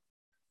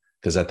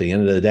 Because at the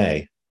end of the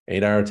day,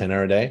 8-hour,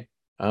 10-hour day,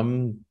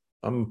 I'm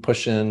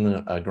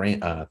pushing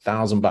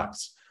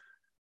 $1,000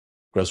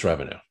 gross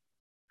revenue.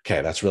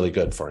 Okay, that's really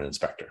good for an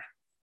inspector,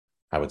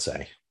 I would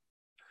say.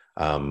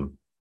 To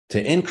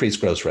increase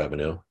gross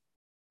revenue,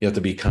 you have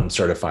to become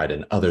certified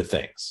in other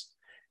things,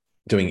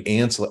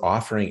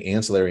 offering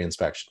ancillary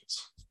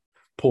inspections,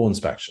 pool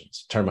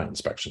inspections, termite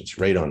inspections,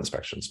 radon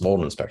inspections,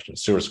 mold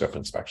inspections, sewer scope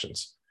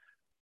inspections.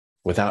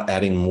 Without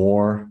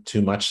adding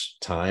too much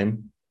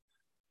time,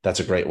 that's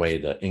a great way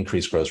to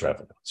increase gross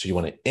revenue. So you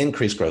want to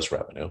increase gross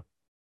revenue,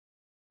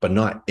 but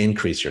not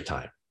increase your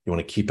time. You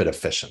want to keep it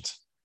efficient.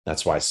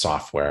 That's why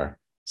software,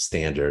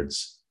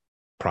 standards,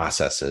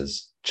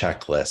 processes,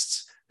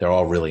 checklists, They're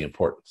all really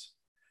important.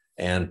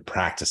 And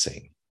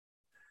practicing.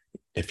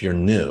 If you're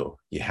new,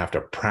 you have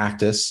to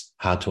practice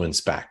how to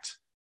inspect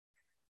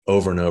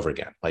over and over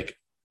again. Like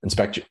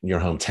inspect your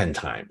home 10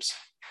 times.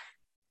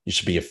 You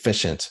should be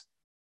efficient,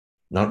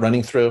 not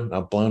running through,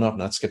 not blowing up,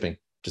 not skipping.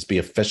 Just be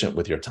efficient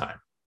with your time.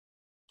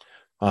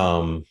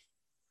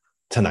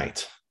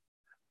 Tonight,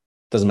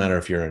 doesn't matter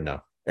if you're in an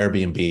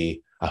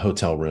Airbnb, a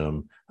hotel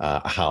room,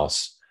 a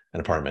house, an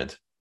apartment,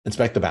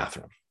 inspect the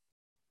bathroom.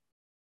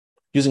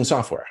 Using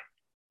software.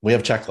 We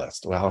have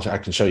checklists. Well, I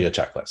can show you a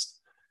checklist.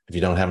 If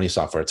you don't have any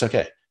software, it's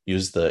okay.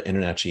 Use the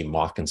InterNACHI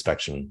mock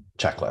inspection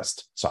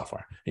checklist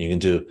software. And you can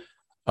do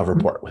a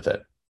report with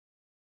it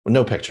with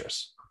no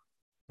pictures.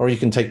 Or you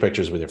can take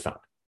pictures with your phone.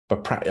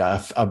 But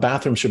a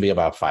bathroom should be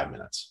about 5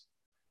 minutes.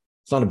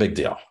 It's not a big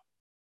deal.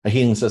 A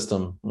heating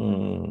system,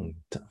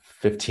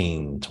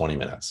 15, 20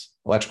 minutes.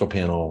 Electrical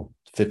panel,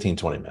 15,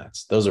 20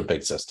 minutes. Those are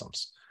big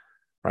systems,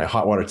 right?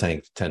 Hot water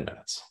tank, 10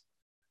 minutes.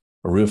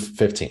 A roof,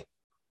 15.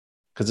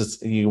 Because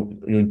it's you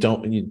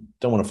don't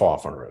want to fall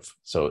off on a roof.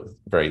 So it's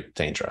very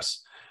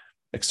dangerous.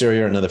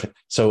 Exterior, another.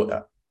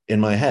 So in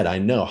my head, I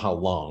know how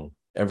long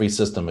every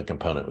system and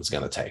component was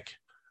going to take.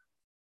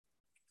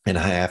 And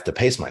I have to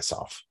pace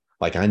myself.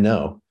 Like I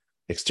know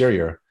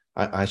exterior,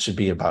 I should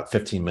be about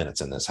 15 minutes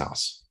in this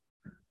house.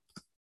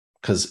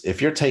 Because if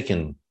you're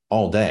taking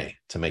all day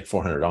to make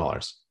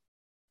 $400,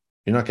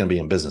 you're not going to be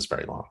in business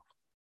very long.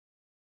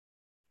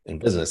 In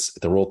business,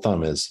 the rule of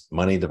thumb is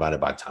money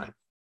divided by time.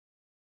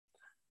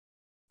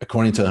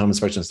 According to the Home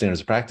Inspection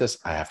Standards of Practice,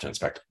 I have to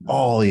inspect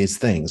all these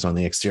things on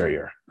the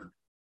exterior.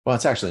 Well,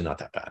 it's actually not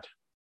that bad.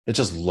 It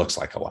just looks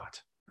like a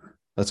lot.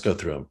 Let's go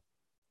through them.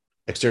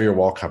 Exterior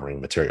wall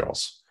covering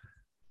materials.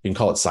 You can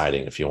call it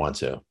siding if you want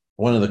to.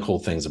 One of the cool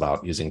things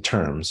about using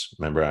terms,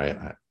 remember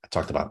I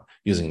talked about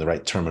using the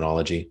right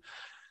terminology,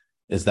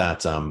 is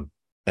that at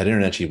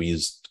InterNACHI, we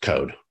use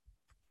code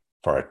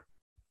for our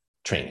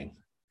training.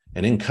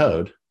 And in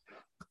code,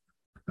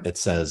 it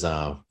says,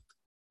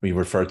 we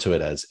refer to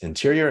it as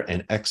interior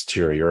and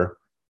exterior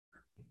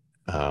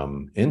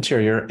wall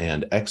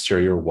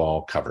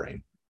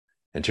covering.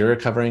 Interior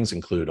coverings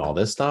include all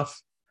this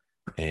stuff.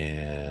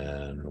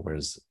 And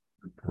where's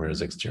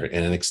exterior?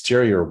 And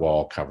exterior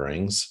wall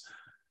coverings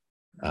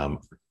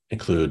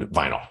include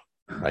vinyl,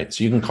 right?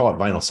 So you can call it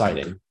vinyl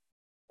siding.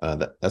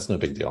 That's no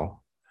big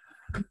deal.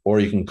 Or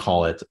you can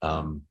call it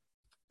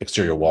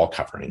exterior wall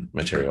covering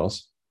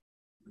materials.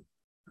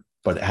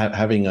 But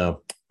having a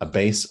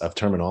base of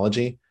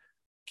terminology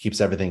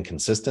keeps everything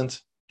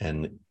consistent,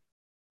 and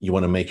you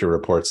want to make your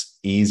reports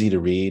easy to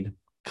read,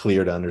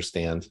 clear to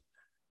understand.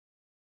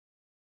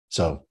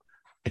 So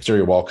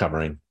exterior wall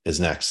covering is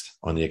next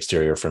on the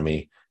exterior for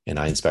me, and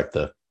I inspect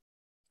the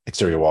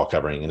exterior wall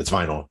covering, and it's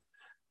vinyl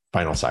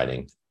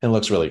siding, and it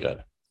looks really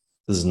good.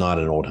 This is not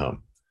an old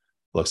home.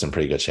 It looks in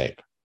pretty good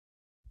shape.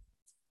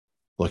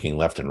 Looking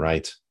left and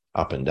right,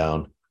 up and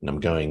down, and I'm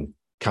going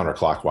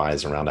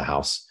counterclockwise around the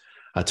house.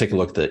 Take a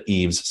look at the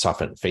eaves,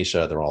 soffit, and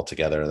fascia. They're all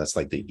together. That's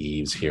like the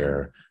eaves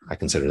here. I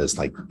consider this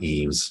like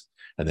eaves,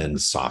 and then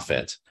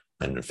soffit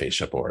and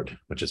fascia board,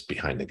 which is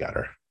behind the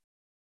gutter.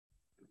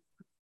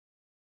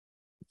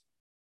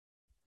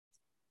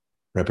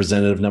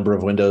 Representative number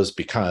of windows,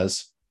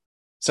 because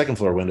second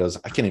floor windows,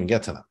 I can't even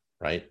get to them,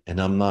 right? And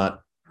I'm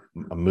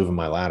moving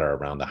my ladder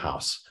around the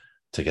house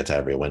to get to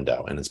every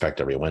window and inspect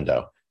every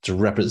window. It's a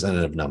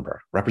representative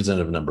number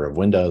of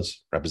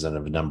windows,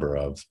 representative number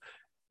of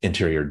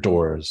interior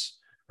doors,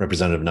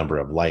 representative number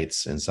of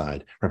lights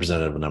inside,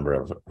 representative number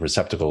of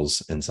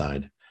receptacles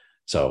inside.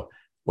 So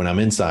when I'm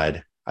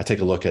inside, I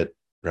take a look at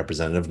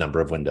representative number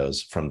of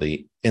windows from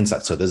the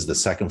inside. So this is the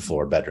second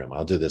floor bedroom.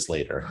 I'll do this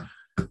later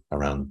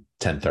around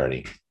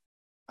 10:30.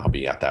 I'll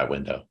be at that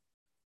window.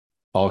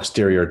 All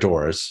exterior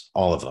doors,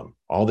 all of them,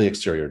 all the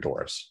exterior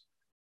doors.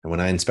 And when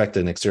I inspect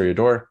an exterior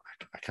door,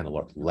 I kind of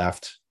look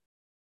left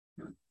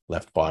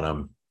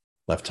bottom,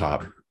 left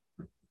top,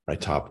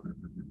 right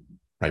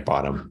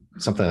bottom,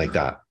 something like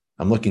that.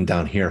 I'm looking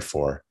down here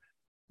for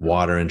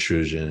water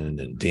intrusion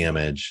and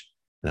damage,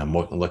 and I'm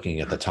looking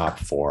at the top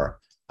for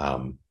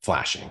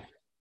flashing.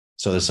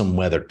 So there's some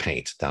weathered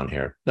paint down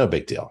here. No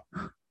big deal.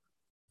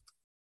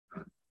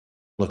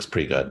 Looks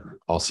pretty good.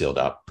 All sealed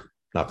up.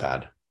 Not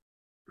bad.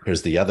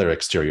 Here's the other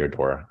exterior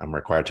door. I'm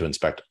required to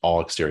inspect all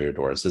exterior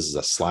doors. This is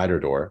a slider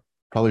door,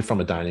 probably from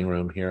a dining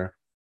room here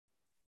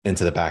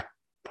into the back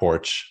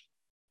porch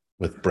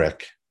with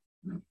brick.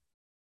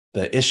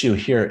 The issue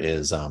here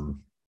is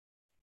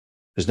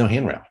there's no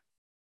handrail.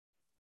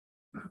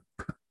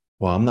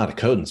 Well, I'm not a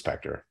code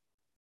inspector,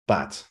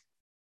 but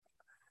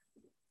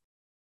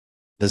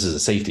this is a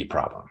safety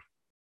problem.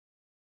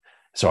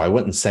 So I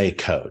wouldn't say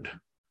code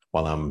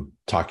while I'm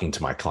talking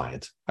to my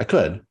client. I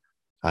could.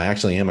 I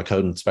actually am a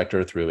code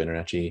inspector through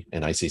InterNACHI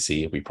and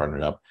ICC. We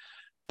partnered up,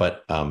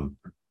 but I'm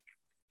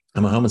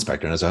a home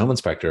inspector. And as a home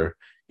inspector,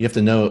 you have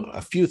to know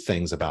a few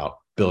things about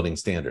building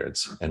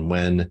standards. And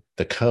when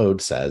the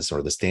code says,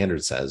 or the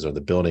standard says, or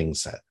the building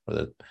set,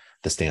 or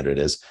the standard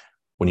is,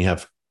 when you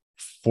have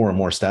 4 or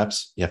more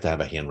steps, you have to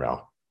have a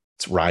handrail.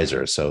 It's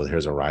risers. So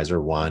here's a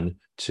riser 1,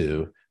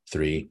 2,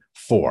 3,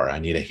 4. I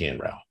need a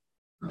handrail.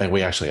 And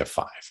we actually have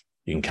 5.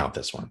 You can count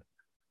this one.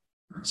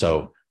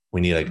 So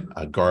we need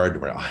a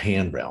guardrail, a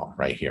handrail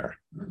right here.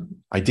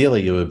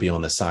 Ideally, it would be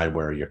on the side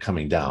where you're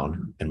coming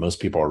down, and most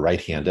people are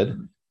right-handed,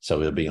 so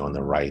it'll be on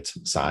the right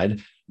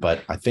side.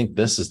 But I think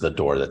this is the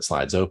door that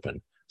slides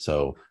open.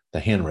 So the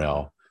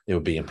handrail, it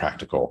would be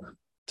impractical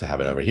to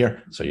have it over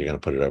here. So you're going to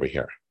put it over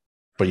here.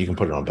 But you can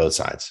put it on both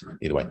sides.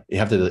 Either way, you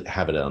have to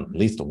have it on at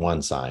least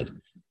one side.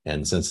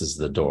 And since this is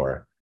the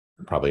door,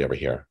 probably over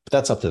here. But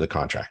that's up to the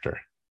contractor.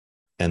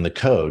 And the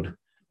code,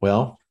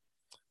 well,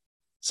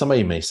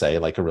 somebody may say,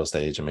 like a real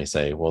estate agent may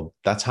say, well,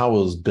 that's how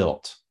it was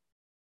built.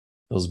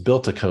 It was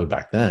built to code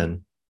back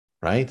then,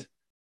 right?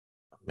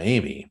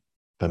 Maybe,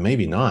 but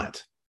maybe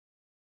not.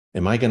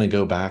 Am I going to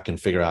go back and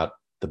figure out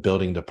the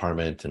building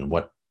department and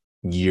what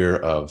year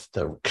of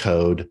the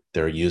code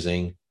they're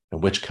using?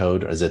 And which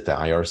code? Is it the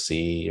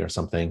IRC or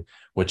something?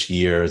 Which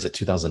year? Is it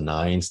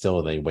 2009 still?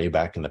 Are they way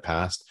back in the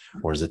past?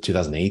 Or is it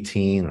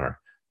 2018 or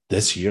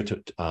this year,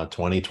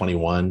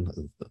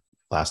 2021,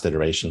 last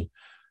iteration?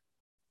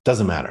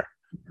 Doesn't matter.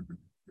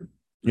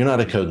 You're not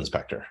a code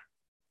inspector.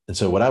 And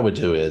so what I would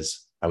do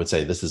is I would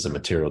say this is a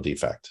material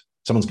defect.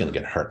 Someone's going to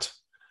get hurt.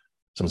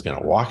 Someone's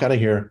going to walk out of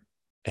here,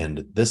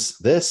 and this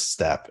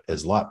step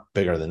is a lot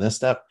bigger than this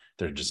step.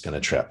 They're just going to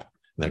trip.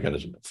 And they're going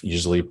to,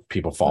 usually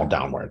people fall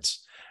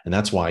downwards. And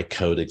that's why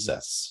code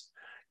exists.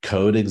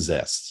 Code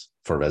exists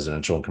for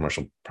residential and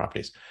commercial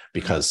properties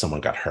because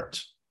someone got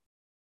hurt.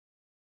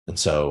 And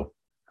so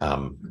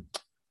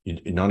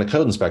you're not a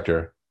code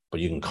inspector, but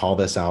you can call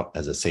this out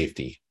as a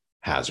safety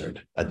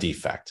hazard, a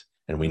defect.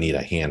 And we need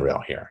a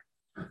handrail here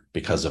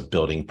because of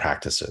building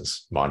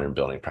practices, modern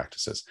building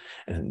practices.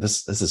 And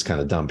this is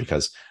kind of dumb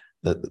because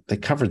they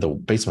covered the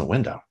basement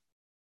window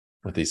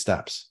with these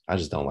steps. I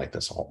just don't like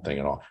this whole thing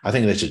at all. I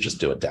think they should just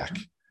do a deck.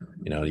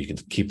 You can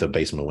keep the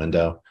basement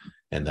window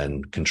and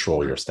then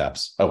control your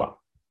steps. Oh, well.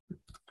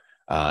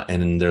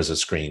 And then there's a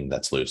screen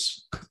that's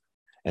loose.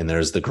 And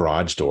there's the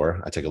garage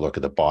door. I take a look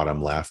at the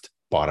bottom left,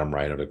 bottom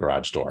right of the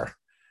garage door.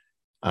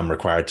 I'm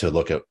required to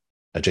look at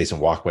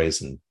adjacent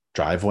walkways and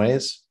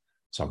driveways.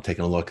 So I'm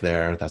taking a look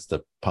there. That's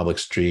the public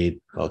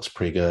street. That looks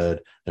pretty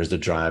good. There's the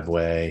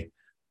driveway.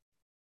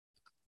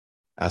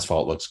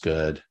 Asphalt looks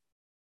good.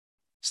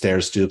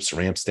 Stairs, stoops,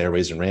 ramps,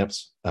 stairways, and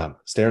ramps.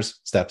 Stairs,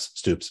 steps,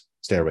 stoops,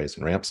 stairways,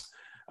 and ramps.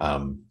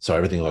 So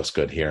everything looks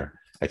good here,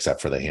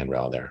 except for the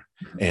handrail there.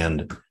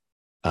 And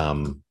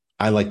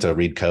I like to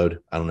read code.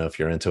 I don't know if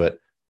you're into it,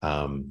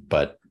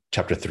 but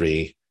chapter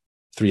 3,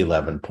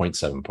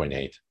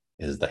 311.7.8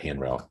 is the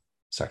handrail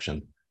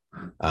section.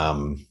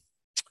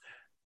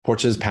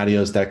 Porches,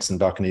 patios, decks, and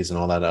balconies, and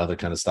all that other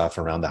kind of stuff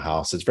around the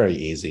house. It's very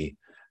easy.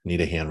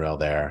 Need a handrail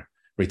there.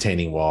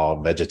 Retaining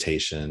wall,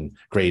 vegetation,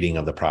 grading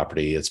of the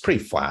property. It's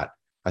pretty flat.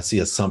 I see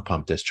a sump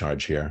pump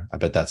discharge here. I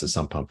bet that's a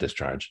sump pump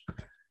discharge.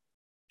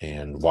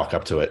 And walk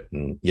up to it,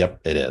 and yep,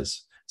 it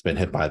is. It's been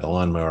hit by the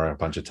lawnmower a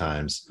bunch of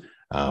times.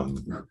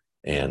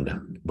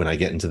 And when I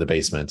get into the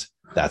basement,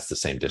 that's the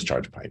same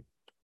discharge pipe.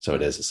 So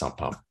it is a sump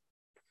pump.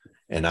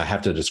 And I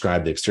have to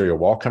describe the exterior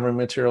wall covering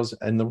materials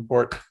in the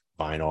report.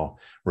 Vinyl.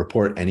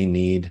 Report any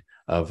need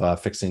of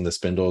fixing the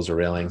spindles or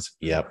railings.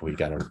 Yep, we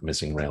got a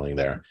missing railing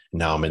there.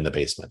 Now I'm in the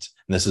basement.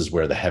 And this is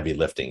where the heavy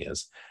lifting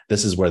is.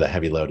 This is where the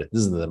heavy load is.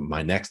 This is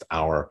my next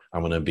hour.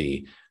 I'm going to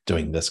be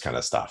doing this kind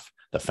of stuff.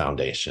 The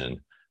foundation,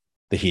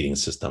 the heating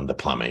system, the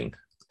plumbing,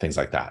 things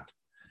like that.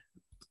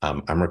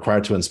 I'm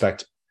required to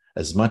inspect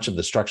as much of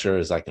the structure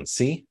as I can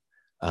see.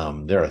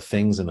 There are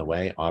things in the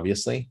way,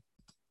 obviously.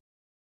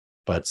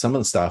 But some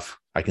of the stuff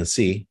I can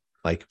see,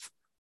 like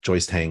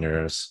joist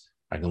hangers.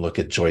 I can look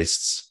at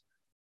joists,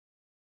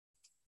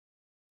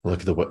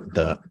 look at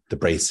the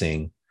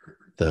bracing,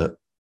 the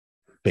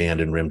band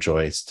and rim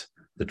joist,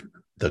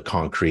 the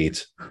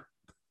concrete.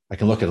 I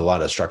can look at a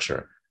lot of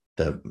structure.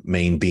 The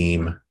main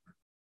beam,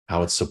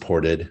 how it's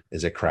supported.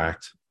 Is it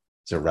cracked?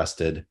 Is it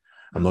rusted?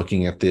 I'm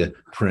looking at the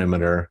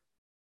perimeter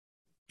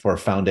for a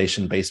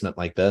foundation basement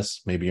like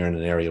this. Maybe you're in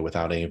an area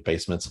without any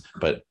basements,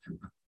 but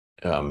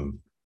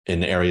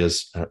in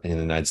areas in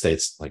the United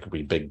States, like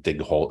we dig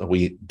big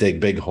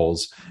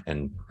holes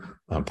and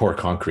pour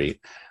concrete.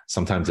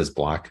 Sometimes it's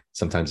block,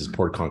 sometimes it's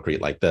poured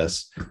concrete like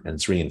this, and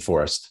it's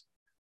reinforced.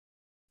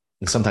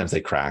 And sometimes they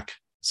crack,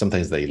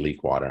 sometimes they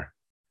leak water.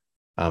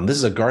 This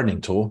is a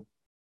gardening tool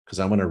because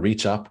I want to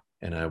reach up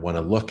and I want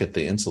to look at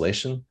the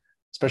insulation,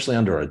 especially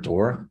under a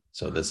door.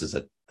 So this is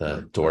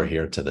the door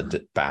here to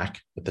the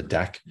back with the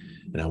deck.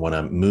 And I want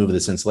to move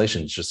this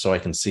insulation just so I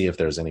can see if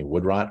there's any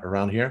wood rot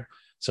around here.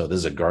 So this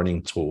is a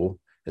gardening tool.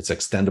 It's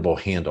extendable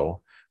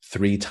handle,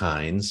 3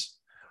 tines.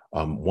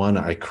 One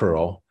I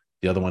curl,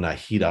 the other one I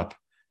heat up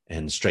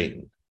and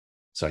straighten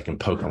so I can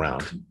poke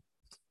around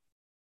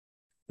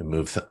and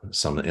move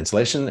some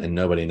insulation, and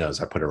nobody knows.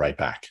 I put it right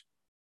back.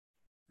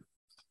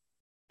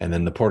 And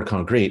then the poured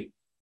concrete,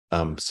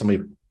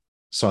 somebody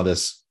saw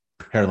this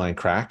hairline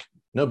crack.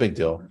 No big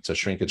deal. It's a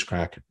shrinkage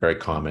crack, very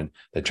common.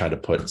 They try to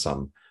put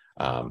some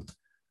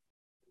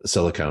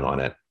silicone on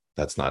it.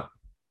 That's not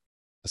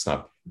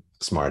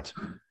smart.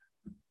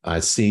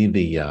 I see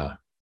the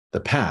the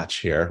patch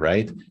here,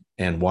 right?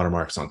 And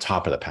watermarks on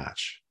top of the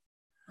patch.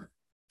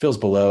 Fills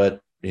below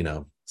it,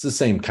 it's the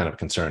same kind of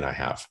concern I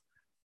have.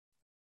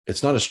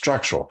 It's not a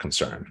structural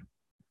concern.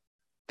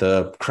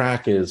 The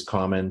crack is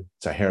common.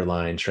 It's a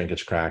hairline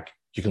shrinkage crack.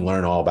 You can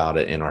learn all about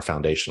it in our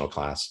foundation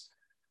class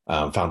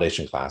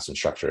and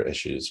structure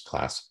issues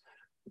class.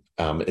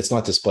 It's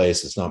not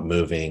displaced. It's not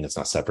moving. It's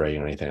not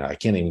separating or anything. I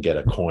can't even get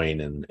a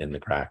coin in the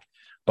crack,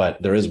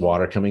 but there is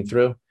water coming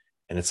through,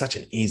 and it's such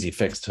an easy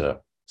fix to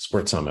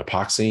squirt some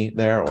epoxy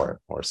there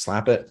or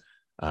slap it.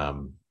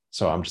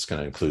 So I'm just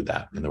going to include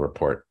that in the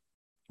report.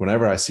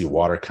 Whenever I see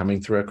water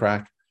coming through a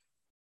crack,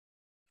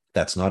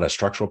 that's not a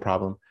structural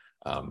problem.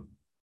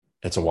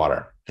 It's a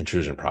water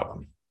intrusion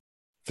problem.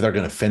 If they're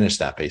going to finish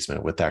that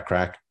basement with that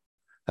crack,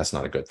 that's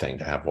not a good thing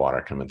to have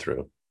water coming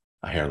through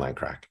a hairline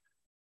crack.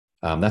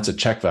 That's a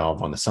check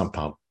valve on the sump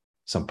pump.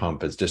 Sump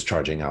pump is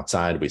discharging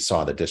outside. We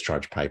saw the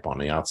discharge pipe on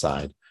the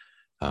outside.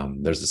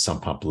 There's the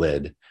sump pump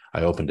lid.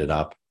 I opened it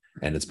up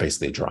and it's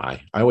basically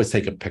dry. I always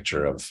take a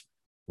picture of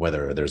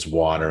whether there's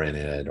water in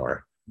it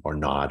or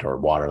not, or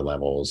water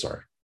levels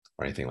or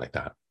anything like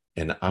that.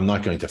 And I'm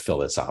not going to fill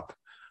this up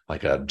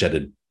like a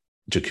jetted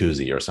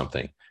jacuzzi or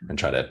something and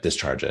try to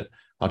discharge it.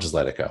 I'll just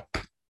let it go.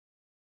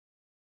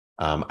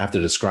 I have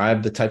to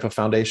describe the type of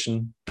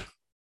foundation,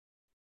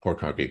 poured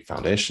concrete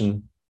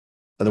foundation.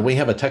 And then we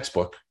have a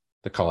textbook,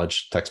 the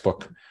college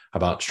textbook,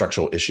 about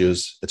structural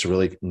issues. It's a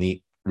really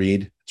neat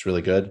read. It's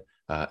really good.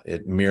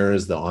 It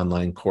mirrors the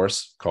online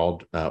course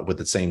called with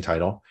the same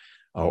title.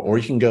 Or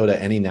you can go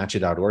to any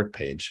NACHI.org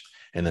page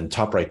and then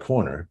top right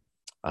corner,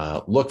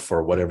 look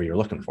for whatever you're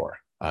looking for.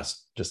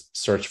 Just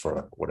search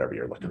for whatever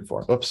you're looking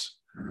for. Oops.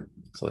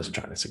 So let's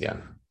try this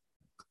again.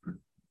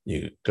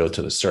 You go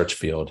to the search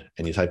field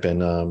and you type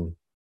in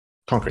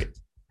concrete.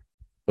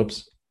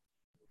 Oops.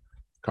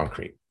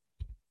 Concrete,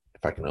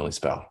 if I can only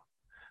spell.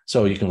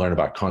 So you can learn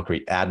about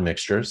concrete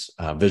admixtures,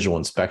 visual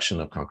inspection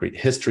of concrete,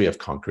 history of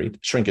concrete,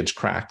 shrinkage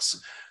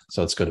cracks.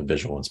 So let's go to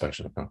visual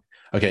inspection of concrete.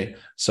 Okay,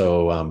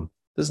 so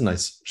this is a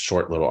nice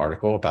short little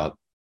article about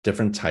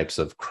different types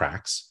of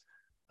cracks.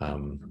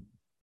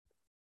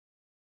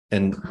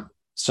 And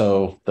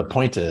so the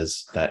point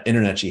is that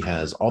InterNACHI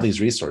has all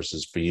these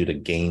resources for you to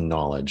gain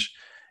knowledge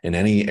in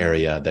any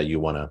area that you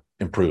want to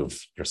improve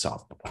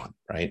yourself upon,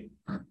 right?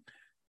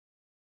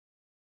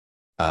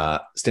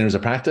 Standards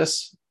of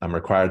practice, I'm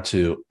required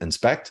to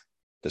inspect,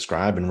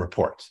 describe, and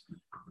report.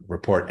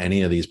 Report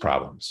any of these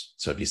problems.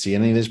 So if you see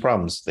any of these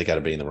problems, they got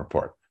to be in the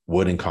report.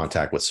 Wood in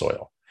contact with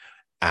soil,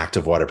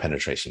 active water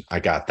penetration. I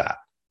got that,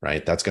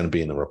 right? That's going to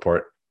be in the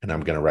report, and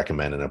I'm going to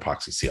recommend an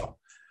epoxy seal.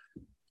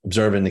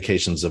 Observe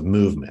indications of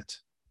movement,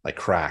 like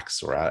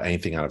cracks or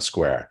anything out of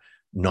square,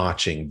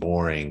 notching,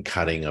 boring,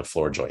 cutting of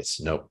floor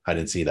joists. Nope, I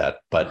didn't see that.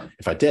 But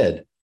if I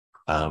did,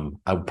 I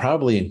would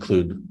probably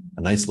include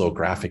a nice little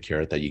graphic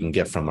here that you can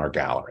get from our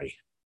gallery.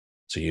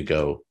 So you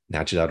go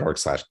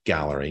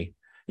nachi.org/gallery,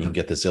 you can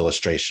get this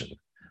illustration.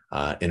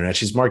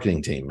 InterNACHI's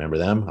marketing team, remember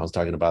them? I was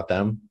talking about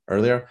them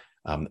earlier.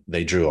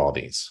 They drew all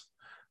these.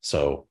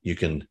 So you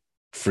can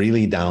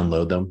freely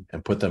download them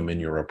and put them in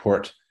your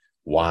report.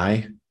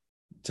 Why?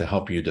 To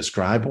help you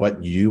describe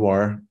what you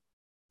are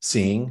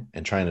seeing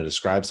and trying to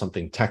describe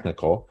something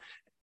technical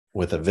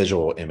with a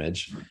visual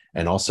image.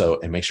 And also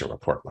it makes your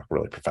report look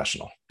really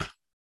professional.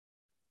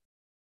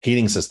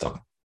 Heating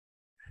system.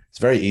 It's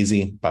very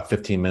easy, about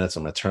 15 minutes.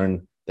 I'm going to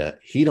turn the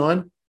heat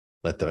on,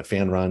 let the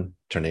fan run,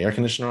 turn the air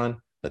conditioner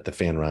on, let the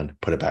fan run,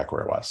 put it back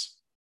where it was.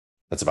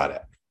 That's about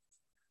it.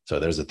 So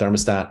there's the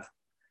thermostat.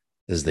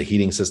 This is the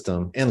heating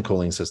system and the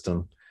cooling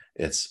system.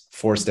 It's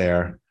forced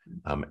air.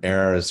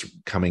 Air is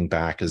coming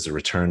back as a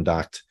return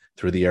duct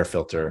through the air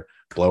filter,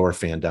 blower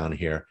fan down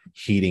here,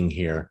 heating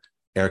here,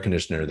 air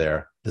conditioner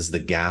there. This is the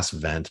gas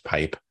vent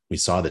pipe. We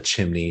saw the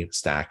chimney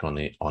stack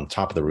on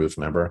top of the roof,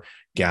 remember?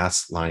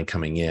 Gas line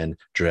coming in,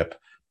 drip,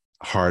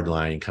 hard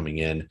line coming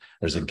in.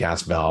 There's a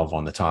gas valve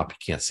on the top.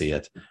 You can't see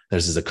it.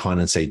 There's a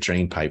condensate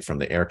drain pipe from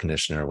the air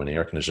conditioner. When the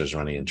air conditioner is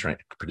running and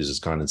produces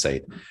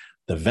condensate.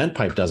 The vent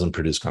pipe doesn't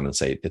produce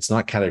condensate. It's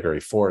not category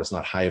 4. It's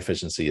not high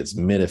efficiency. It's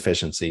mid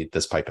efficiency.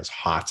 This pipe is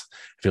hot.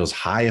 If it was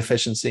high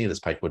efficiency, this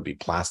pipe would be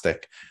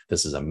plastic.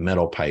 This is a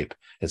metal pipe.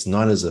 It's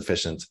not as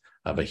efficient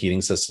of a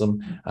heating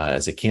system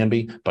as it can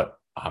be, but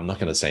I'm not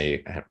going to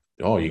say,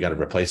 oh, you got to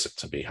replace it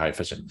to be high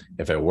efficient.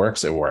 If it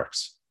works, it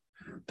works.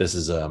 This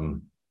is a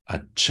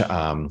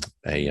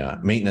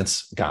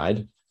maintenance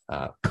guide.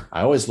 I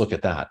always look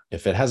at that.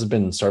 If it hasn't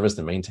been serviced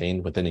and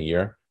maintained within a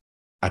year,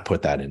 I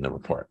put that in the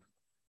report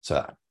so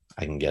that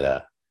I can get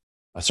a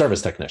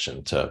service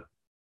technician to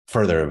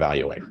further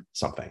evaluate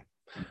something.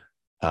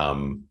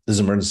 This is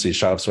an emergency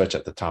shut-off switch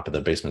at the top of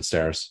the basement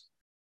stairs.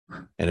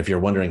 And if you're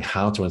wondering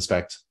how to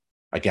inspect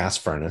a gas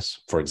furnace,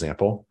 for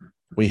example,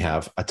 we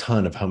have a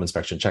ton of home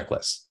inspection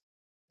checklists.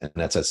 And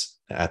that's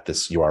at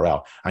this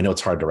URL. I know it's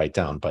hard to write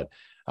down, but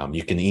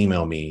you can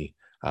email me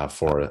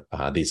for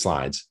these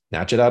slides,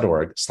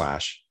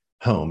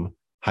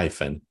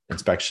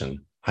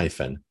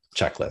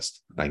 nachi.org/home-inspection-checklist.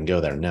 I can go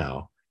there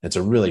now. It's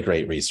a really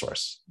great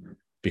resource.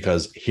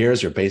 because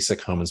here's your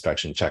basic home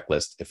inspection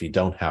checklist. If you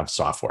don't have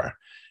software,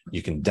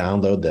 you can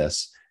download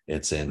this.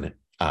 It's in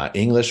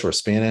English or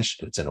Spanish.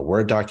 It's in a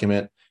Word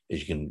document.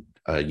 You can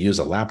use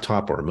a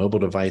laptop or a mobile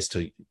device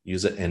to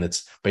use it, and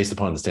it's based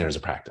upon the standards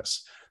of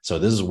practice. So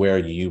this is where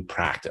you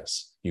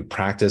practice. You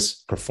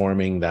practice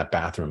performing that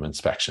bathroom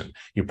inspection.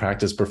 You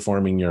practice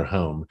performing your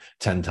home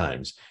 10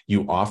 times.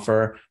 You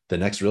offer the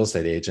next real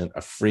estate agent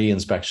a free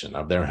inspection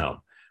of their home.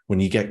 When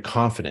you get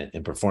confident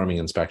in performing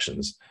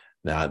inspections,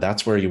 now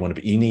that's where you want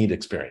to be. You need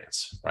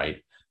experience,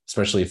 right?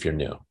 Especially if you're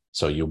new.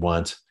 So you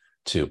want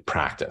to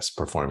practice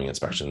performing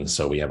inspections.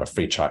 So we have a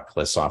free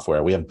checklist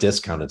software. We have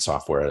discounted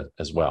software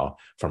as well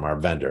from our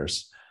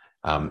vendors.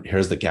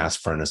 Here's the gas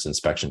furnace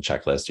inspection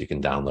checklist. You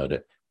can download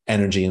it.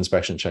 Energy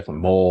inspection checklist,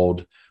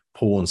 mold,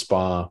 pool and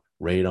spa,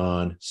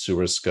 radon,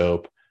 sewer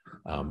scope,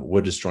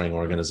 wood destroying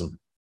organism,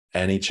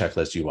 any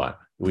checklist you want.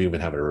 We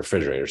even have a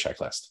refrigerator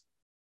checklist.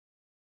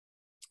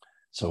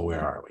 So where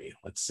are we?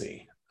 Let's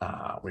see.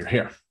 We're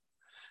here.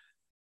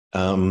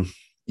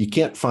 You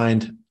can't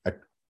find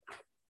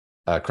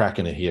a crack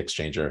in a heat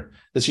exchanger.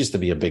 This used to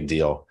be a big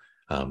deal.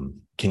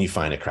 Can you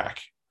find a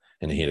crack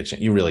in a heat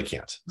exchanger? You really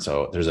can't.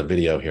 So there's a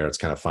video here. It's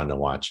kind of fun to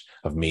watch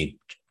of me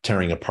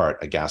tearing apart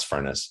a gas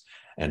furnace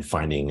and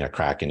finding a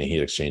crack in a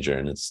heat exchanger,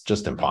 and it's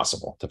just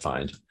impossible to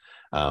find.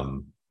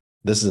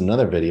 This is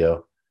another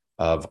video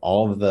of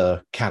all of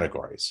the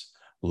categories: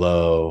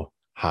 low,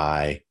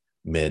 high,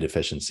 mid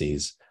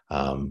efficiencies.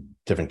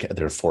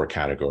 There are 4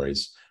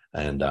 categories,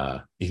 and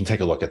you can take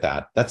a look at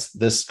that.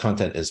 This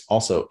content is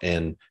also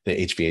in the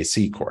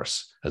HVAC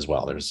course as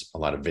well. There's a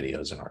lot of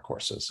videos in our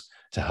courses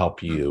to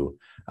help you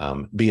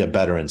be a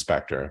better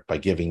inspector by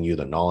giving you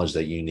the knowledge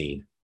that you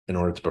need in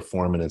order to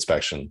perform an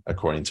inspection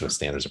according to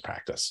standards of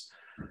practice.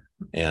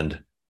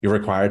 And you're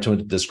required to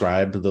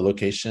describe the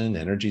location,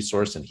 energy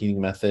source, and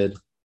heating method,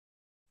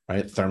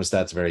 right?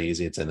 Thermostat's very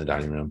easy. It's in the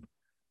dining room.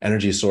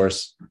 Energy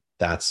source,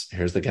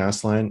 here's the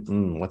gas line.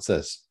 What's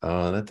this?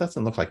 That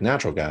doesn't look like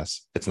natural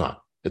gas. It's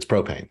not. It's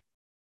propane.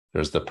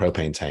 There's the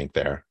propane tank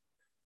there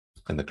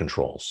and the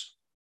controls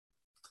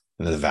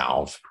and the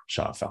valve,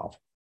 shut-off valve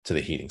to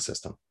the heating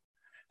system.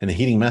 And the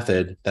heating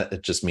method,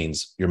 it just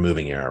means you're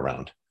moving air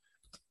around.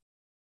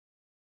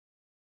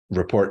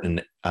 Report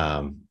in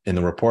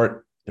the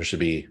report, there should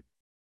be,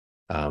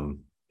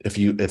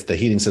 if the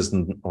heating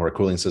system or a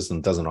cooling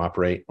system doesn't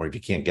operate, or if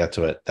you can't get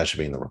to it, that should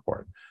be in the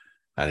report.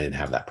 I didn't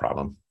have that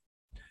problem.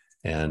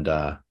 And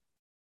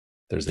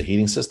there's the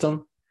heating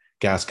system,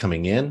 gas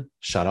coming in,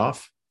 shut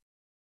off.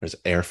 There's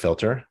air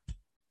filter.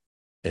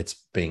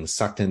 It's being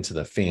sucked into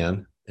the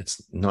fan.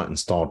 It's not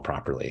installed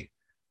properly.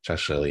 It's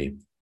actually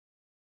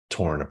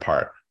torn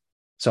apart.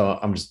 So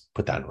I'm just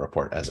put that in a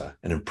report as an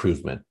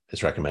improvement.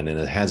 It's recommended.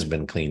 It hasn't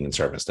been cleaned and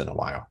serviced in a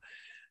while.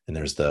 And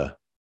there's the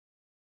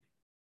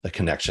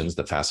connections,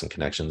 the fastened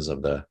connections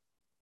of the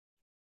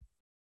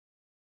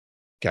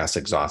gas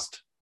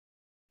exhaust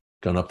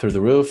going up through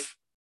the roof.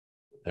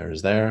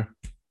 There's there.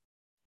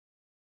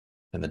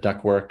 And the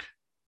ductwork.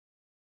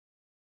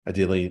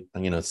 Ideally,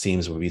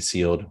 seams would be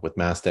sealed with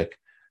mastic.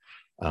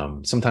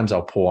 Sometimes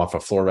I'll pull off a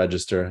floor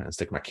register and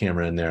stick my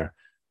camera in there.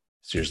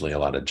 It's usually a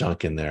lot of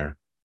junk in there.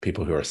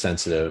 People who are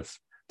sensitive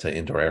to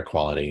indoor air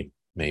quality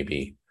may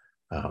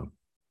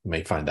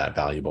find that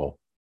valuable.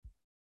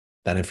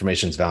 That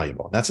information is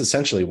valuable. That's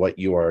essentially what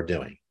you are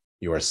doing.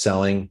 You are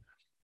selling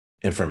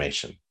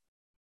information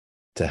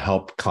to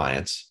help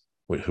clients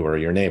who are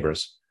your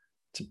neighbors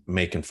to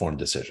make informed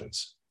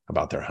decisions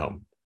about their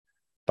home,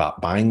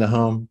 about buying the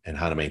home and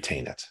how to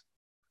maintain it.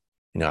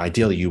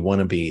 Ideally, you want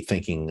to be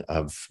thinking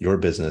of your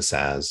business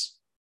as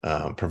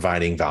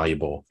providing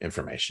valuable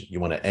information. You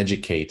want to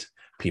educate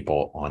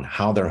people on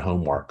how their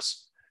home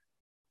works,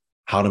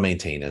 how to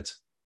maintain it,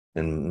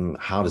 and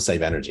how to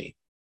save energy.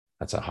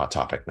 That's a hot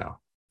topic now.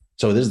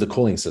 So this is the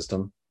cooling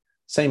system.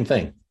 Same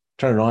thing.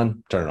 Turn it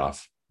on, turn it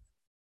off.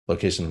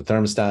 Location of the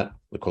thermostat,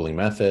 the cooling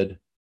method.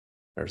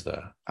 There's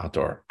the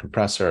outdoor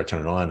compressor. I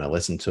turn it on, I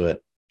listen to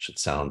it. Should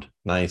sound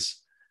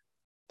nice.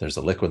 There's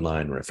the liquid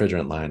line,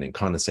 refrigerant line, and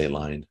condensate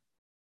line.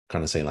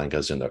 Condensate line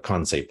goes into a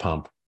condensate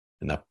pump,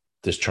 and that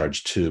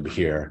discharge tube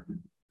here.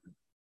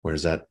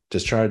 Where's that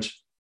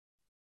discharge?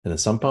 In the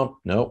sump pump?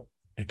 Nope,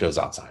 it goes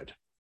outside.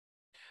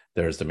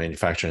 There's the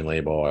manufacturing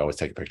label. I always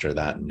take a picture of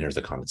that. And there's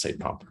the condensate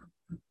pump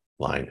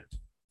line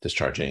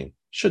discharging.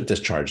 Should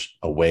discharge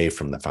away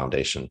from the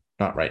foundation,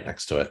 not right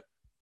next to it.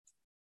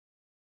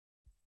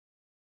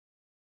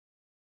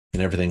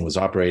 And everything was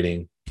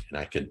operating, and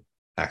I could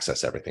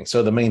access everything.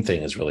 So the main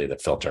thing is really the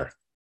filter.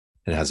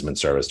 It hasn't been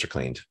serviced or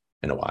cleaned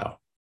in a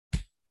while.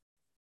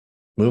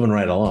 Moving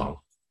right along.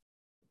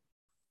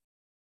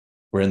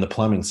 We're in the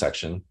plumbing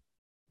section.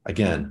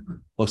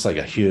 Again, looks like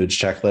a huge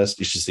checklist.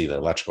 You should see the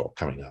electrical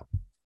coming up.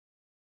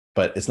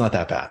 But it's not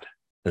that bad.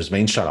 There's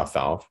main shutoff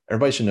valve.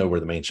 Everybody should know where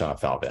the main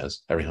shutoff valve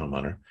is, every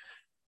homeowner.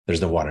 There's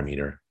the water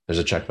meter. There's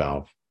a check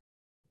valve,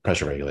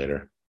 pressure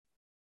regulator,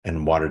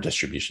 and water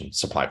distribution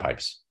supply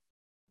pipes.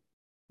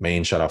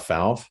 Main shutoff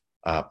valve,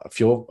 a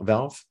fuel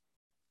valve,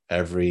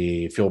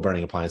 Every fuel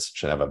burning appliance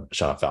should have a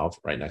shutoff valve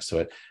right next to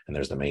it. And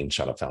there's the main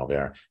shutoff valve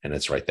there, and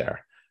it's right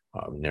there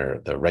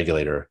near the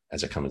regulator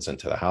as it comes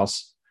into the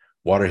house.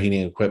 Water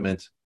heating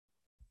equipment,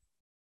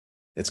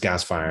 it's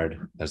gas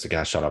fired. There's the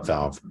gas shutoff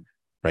valve,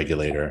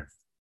 regulator,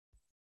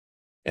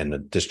 and the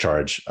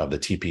discharge of the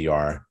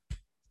TPR.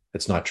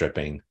 It's not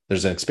dripping.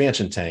 There's an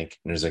expansion tank,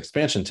 and there's an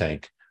expansion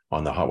tank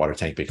on the hot water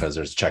tank because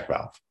there's a check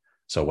valve.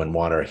 So when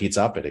water heats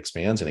up, it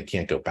expands and it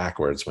can't go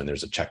backwards when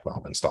there's a check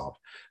valve installed.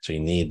 So you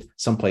need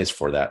some place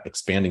for that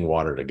expanding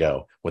water to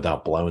go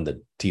without blowing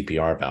the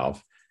TPR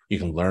valve. You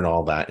can learn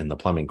all that in the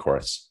plumbing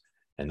course,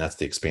 and that's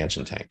the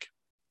expansion tank.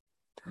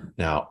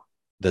 Now,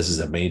 this is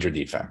a major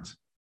defect.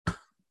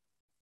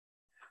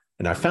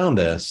 And I found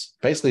this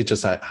basically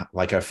just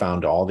like I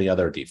found all the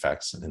other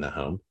defects in the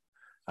home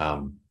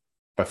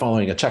by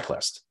following a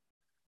checklist.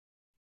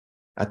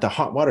 At the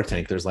hot water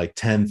tank, there's like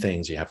 10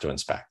 things you have to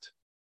inspect.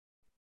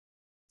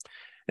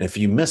 And if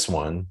you miss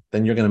one,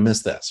 then you're going to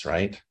miss this,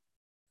 right?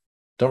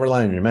 Don't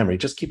rely on your memory.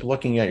 Just keep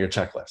looking at your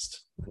checklist.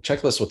 The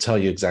checklist will tell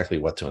you exactly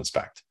what to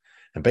inspect.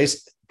 And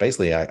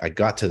basically, I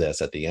got to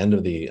this at the end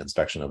of the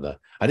inspection of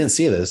I didn't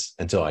see this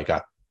until I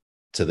got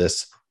to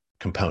this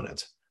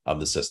component of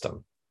the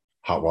system: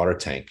 hot water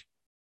tank,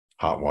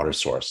 hot water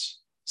source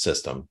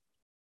system,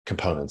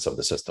 components of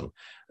the system.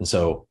 And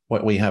so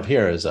what we have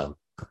here is a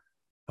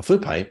flue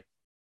pipe,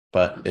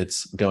 but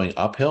it's going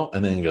uphill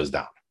and then it goes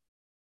down.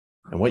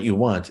 And what you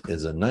want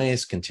is a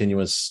nice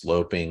continuous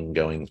sloping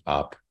going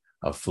up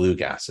of flue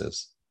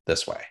gases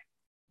this way.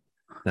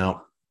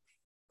 Now,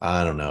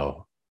 I don't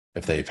know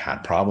if they've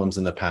had problems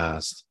in the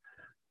past.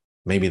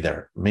 Maybe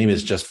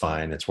it's just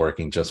fine. It's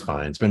working just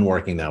fine. It's been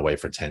working that way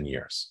for 10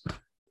 years.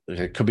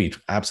 It could be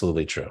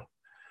absolutely true.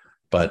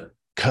 But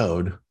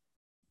code,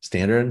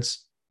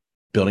 standards,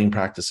 building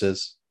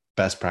practices,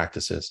 best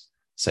practices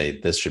say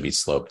this should be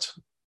sloped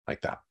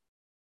like that.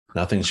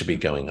 Nothing should be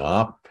going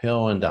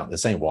uphill and down.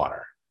 This ain't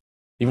water.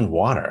 Even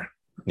water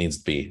needs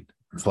to be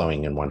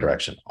flowing in one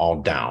direction,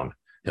 all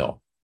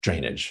downhill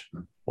drainage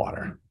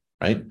water,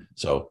 right?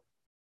 So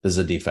this is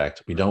a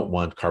defect. We don't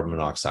want carbon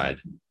monoxide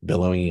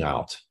billowing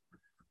out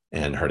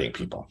and hurting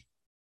people.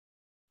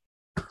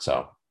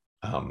 So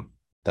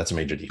that's a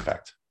major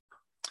defect.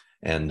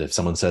 And if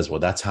someone says,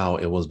 well, that's how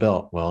it was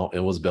built, well,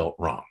 it was built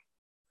wrong.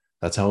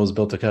 That's how it was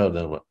built to code.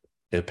 Then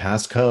it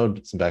passed code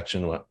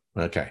inspection. Well,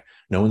 okay,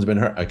 no one's been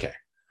hurt. Okay,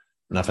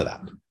 enough of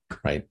that,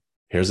 right?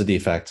 Here's a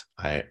defect.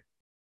 I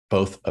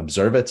both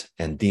observe it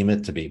and deem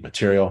it to be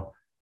material.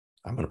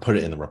 I'm going to put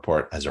it in the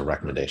report as a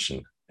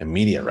recommendation,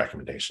 immediate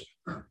recommendation.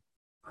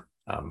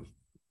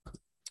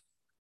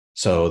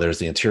 So there's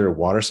the interior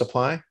water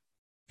supply,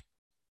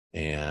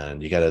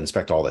 and you got to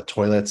inspect all the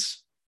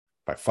toilets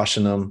by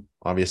flushing them,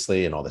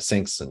 obviously, and all the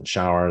sinks and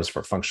showers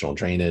for functional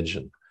drainage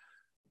and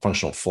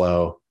functional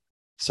flow.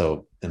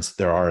 So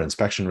there are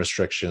inspection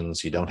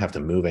restrictions. You don't have to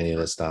move any of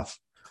this stuff.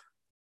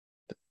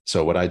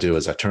 So what I do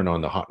is I turn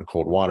on the hot and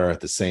cold water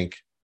at the sink,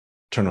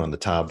 turn on the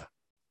tub,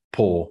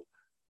 pull,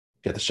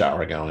 get the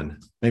shower going,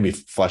 maybe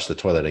flush the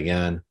toilet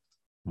again,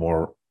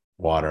 more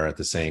water at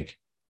the sink,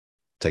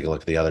 take a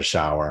look at the other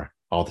shower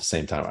all at the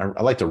same time.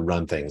 I like to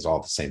run things all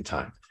at the same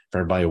time. If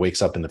everybody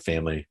wakes up in the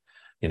family,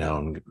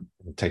 and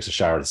takes a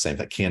shower at the same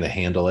time, can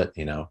handle it,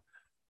 and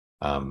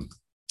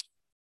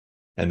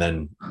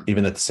then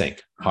even at the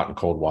sink, hot and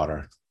cold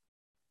water.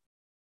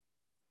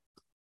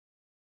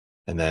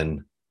 And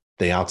then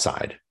the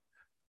outside,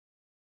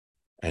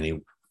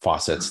 any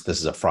faucets. This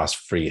is a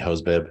frost-free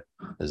hose bib.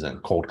 This is in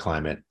a cold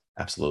climate,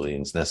 absolutely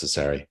is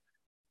necessary.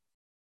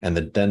 And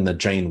then the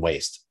drain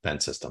waste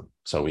vent system.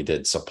 So we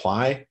did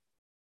supply,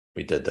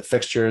 we did the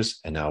fixtures,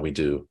 and now we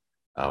do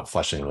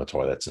flushing the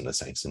toilets and the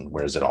sinks. And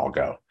where does it all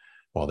go?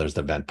 Well, there's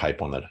the vent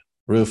pipe on the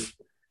roof.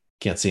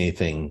 Can't see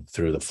anything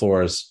through the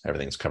floors.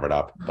 Everything's covered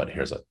up, but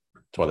here's a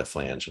toilet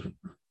flange and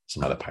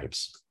some other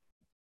pipes.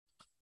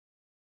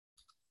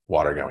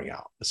 Water going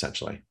out,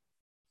 essentially.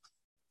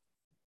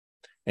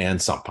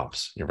 And sump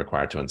pumps. You're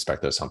required to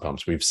inspect those sump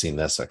pumps. We've seen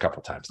this a couple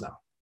of times now.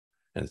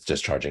 And it's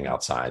discharging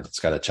outside. It's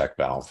got a check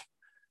valve,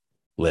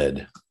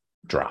 lid,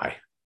 dry,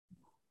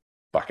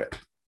 bucket.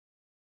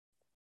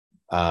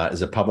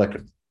 Is it public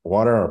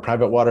water or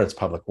private water? It's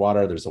public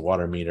water. There's a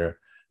water meter.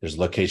 There's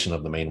location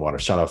of the main water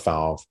shutoff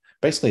valve.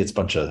 Basically, it's a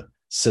bunch of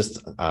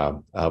system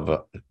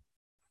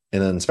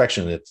in an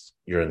inspection.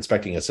 You're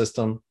inspecting a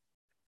system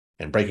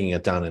and breaking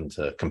it down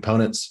into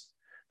components,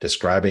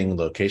 describing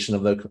location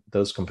of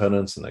those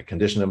components and the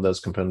condition of those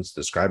components,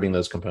 describing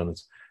those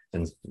components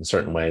in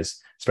certain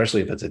ways,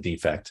 especially if it's a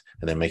defect,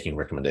 and then making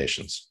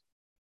recommendations.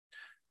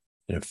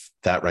 And if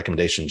that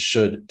recommendation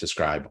should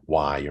describe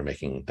why you're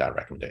making that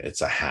recommendation,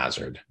 it's a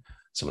hazard.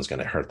 Someone's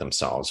going to hurt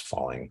themselves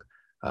falling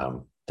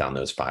down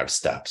those 5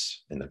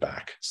 steps in the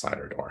back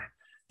slider door.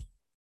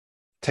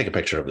 Take a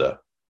picture of the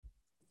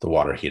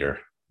water heater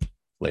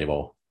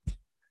label.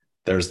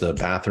 There's the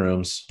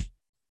bathrooms.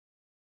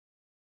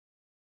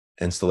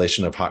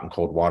 Installation of hot and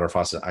cold water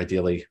faucet.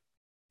 Ideally,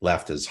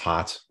 left is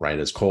hot, right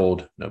is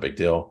cold, no big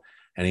deal.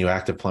 Any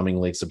active plumbing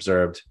leaks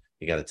observed,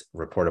 you got to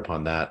report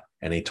upon that.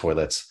 Any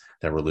toilets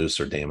that were loose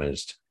or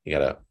damaged, You got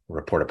to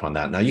report upon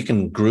that. Now you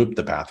can group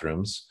the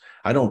bathrooms.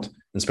 I don't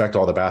inspect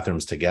all the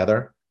bathrooms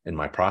together in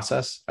my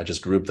process. I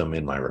just group them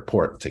in my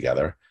report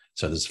together.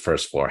 So this is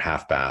first floor,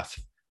 half bath,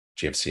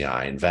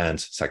 GFCI and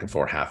vent, second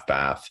floor, half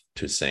bath,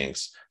 2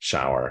 sinks,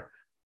 shower,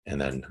 and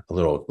then a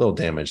little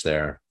damage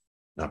there.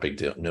 Not big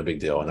deal, no big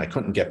deal. And I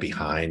couldn't get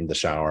behind the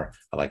shower.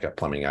 I like a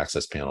plumbing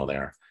access panel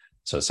there.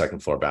 So second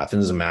floor bath,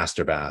 and there's a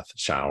master bath,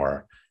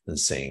 shower, and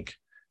sink,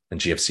 and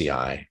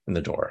GFCI in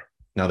the door.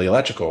 Now the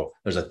electrical,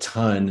 there's a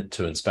ton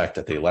to inspect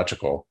at the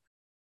electrical.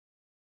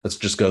 Let's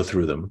just go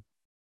through them.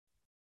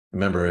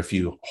 Remember, if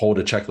you hold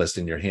a checklist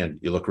in your hand,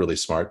 you look really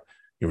smart.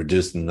 You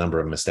reduce the number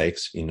of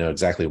mistakes. You know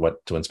exactly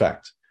what to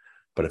inspect.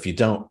 But if you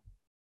don't,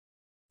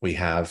 we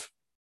have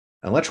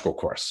an electrical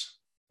course,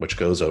 which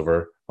goes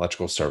over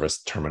electrical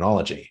service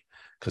terminology.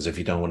 Because if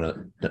you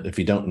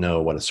don't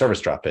know what a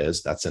service drop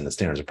is, that's in the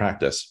standards of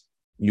practice,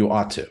 you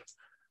ought to.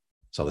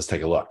 So let's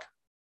take a look.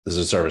 This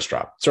is a service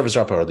drop. Service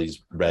drop are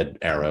these red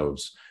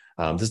arrows.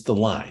 This is the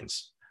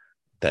lines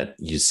that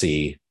you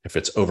see if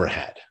it's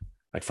overhead,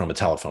 like from a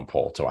telephone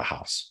pole to a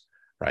house,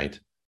 right?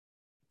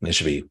 And it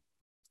should be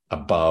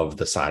above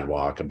the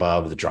sidewalk,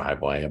 above the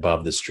driveway,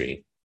 above the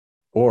street.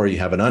 Or you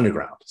have an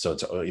underground. So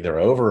it's either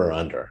over or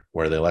under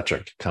where the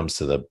electric comes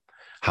to the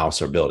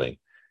house or building.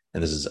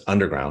 And this is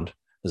underground.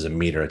 There's a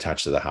meter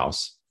attached to the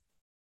house.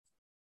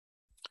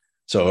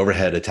 So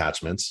overhead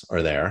attachments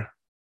are there,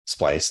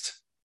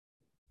 spliced.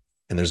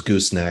 And there's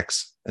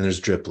goosenecks and there's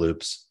drip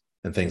loops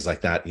and things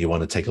like that you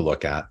want to take a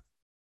look at.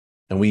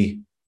 And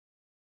we,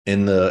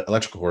 in the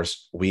electrical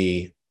course,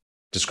 we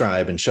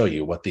describe and show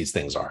you what these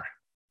things are.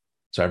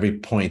 So every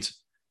point,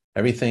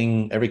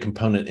 every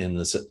component in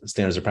the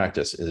standards of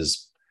practice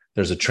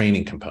there's a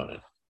training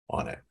component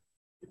on it.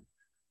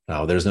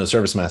 Now there's no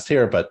service mast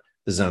here, but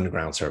this is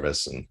underground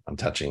service, and I'm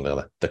touching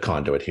the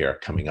conduit here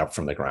coming up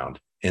from the ground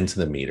into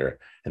the meter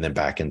and then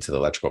back into the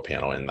electrical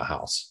panel in the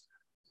house.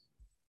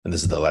 And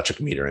this is the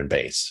electric meter and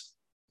base.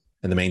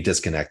 And the main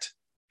disconnect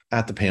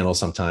at the panel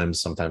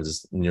sometimes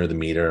it's near the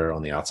meter,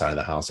 on the outside of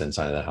the house,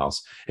 inside of the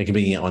house. It can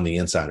be on the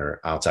inside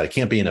or outside. It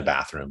can't be in a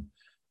bathroom.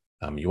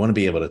 You want to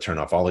be able to turn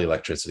off all the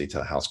electricity to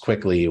the house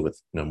quickly with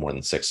no more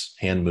than 6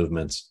 hand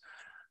movements.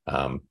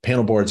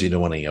 Panel boards, you don't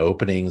want any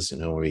openings. You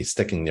don't want to be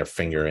sticking their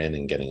finger in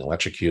and getting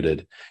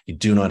electrocuted. You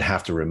do not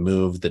have to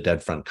remove the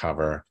dead front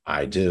cover.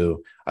 I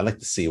do. I like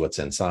to see what's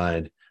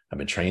inside. I've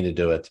been trained to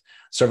do it.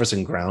 Service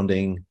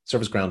grounding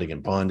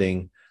and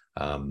bonding.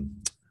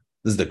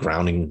 This is the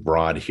grounding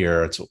rod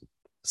here. It's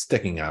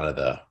sticking out of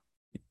the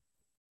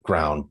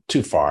ground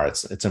too far.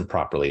 It's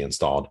improperly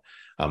installed.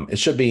 It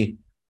should be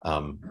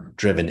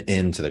driven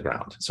into the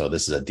ground. So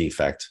this is a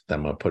defect that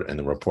I'm going to put in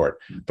the report.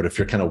 But if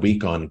you're kind of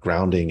weak on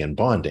grounding and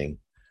bonding,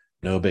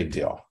 no big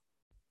deal.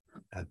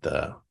 At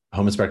the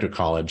Home Inspector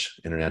College,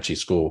 InterNACHI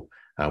school,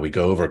 we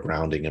go over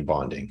grounding and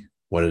bonding,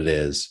 what it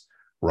is,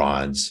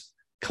 rods,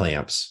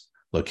 clamps,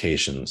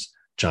 locations,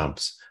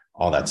 jumps,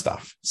 all that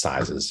stuff,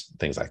 sizes,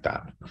 things like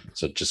that.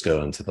 So just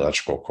go into the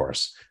electrical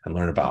course and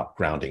learn about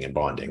grounding and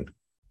bonding.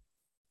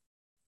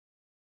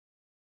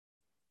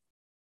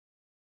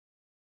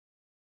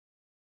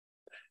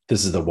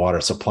 This is the water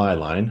supply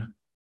line,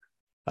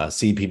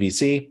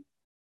 CPVC,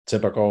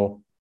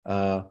 typical.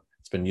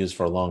 It's been used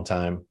for a long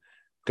time.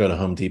 Go to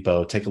Home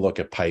Depot, take a look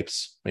at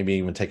pipes, maybe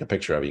even take a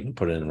picture of it. You can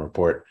put it in a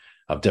report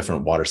of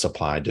different water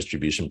supply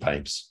distribution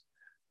pipes.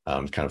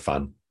 It's kind of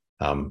fun.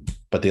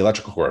 But the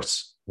electrical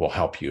course will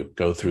help you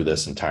go through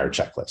this entire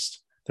checklist.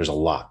 There's a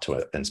lot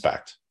to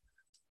inspect.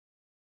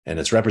 And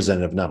it's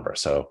representative number.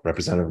 So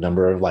representative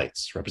number of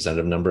lights,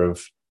 representative number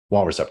of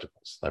wall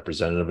receptacles,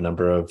 representative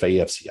number of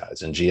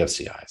AFCIs and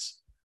GFCIs.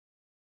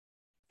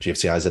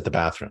 GFCIs at the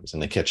bathrooms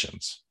and the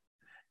kitchens,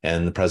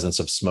 and the presence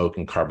of smoke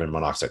and carbon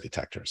monoxide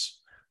detectors.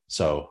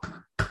 So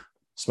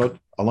smoke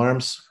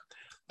alarms,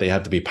 they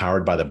have to be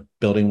powered by the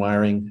building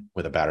wiring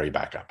with a battery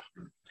backup.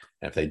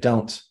 And if they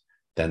don't,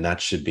 then that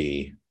should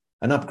be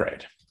an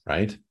upgrade,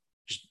 right?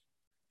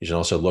 You should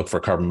also look for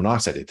carbon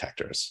monoxide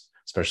detectors,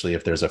 especially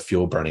if there's a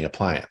fuel burning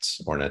appliance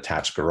or an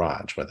attached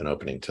garage with an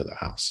opening to the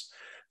house.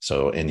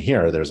 So in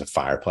here, there's a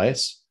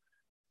fireplace.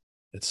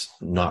 It's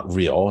not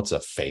real. It's a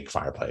fake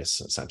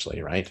fireplace,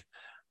 essentially, right?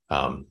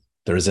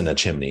 There isn't a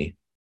chimney.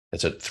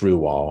 It's a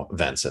through-wall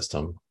vent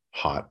system.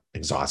 Hot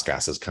exhaust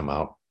gases come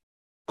out.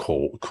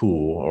 Cool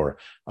or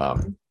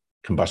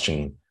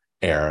combustion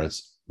air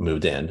is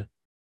moved in.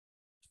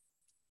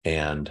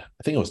 And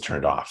I think it was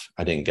turned off.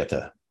 I didn't get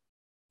to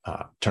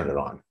turn it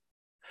on.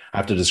 I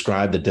have to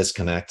describe the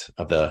disconnect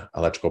of the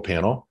electrical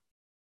panel.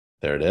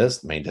 There it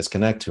is, main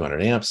disconnect,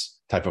 200 amps,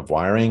 type of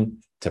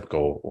wiring,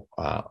 typical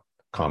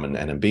common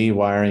NMB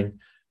wiring,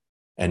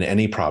 and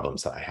any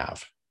problems that I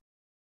have.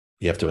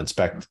 You have to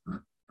inspect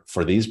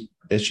for these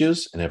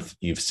issues, and if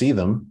you see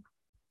them,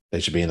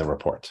 they should be in the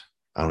report.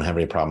 I don't have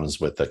any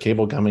problems with the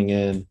cable coming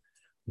in,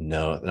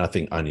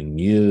 nothing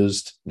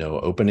unused,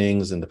 no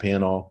openings in the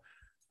panel.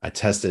 I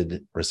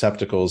tested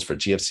receptacles for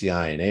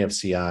GFCI and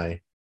AFCI,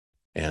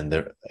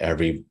 and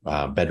every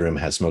bedroom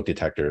has smoke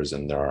detectors,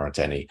 and there aren't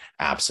any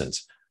absent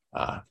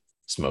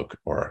smoke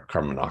or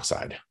carbon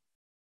monoxide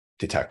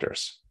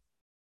detectors.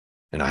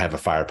 And I have a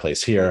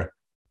fireplace here,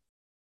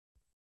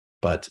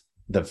 but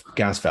the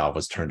gas valve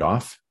was turned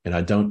off, and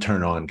I don't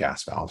turn on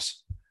gas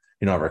valves.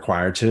 You're not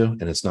required to,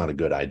 and it's not a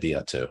good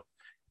idea to.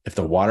 If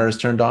the water is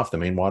turned off, the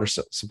main water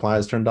supply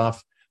is turned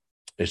off,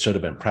 it should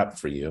have been prepped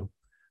for you.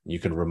 You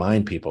can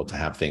remind people to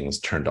have things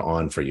turned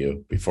on for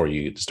you before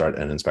you start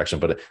an inspection.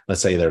 But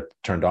let's say they're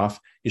turned off,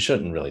 you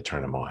shouldn't really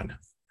turn them on.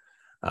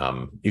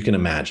 You can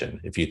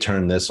imagine if you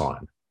turn this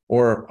on,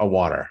 or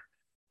a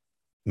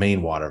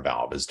main water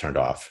valve is turned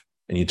off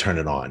and you turn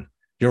it on,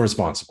 you're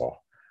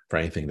responsible for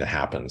anything that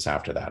happens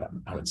after that,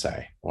 I would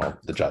say. Well,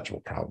 the judge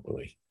will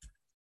probably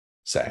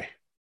say.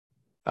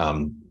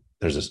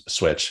 There's a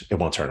switch, it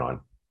won't turn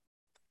on.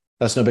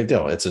 That's no big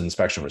deal. It's an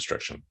inspection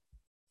restriction.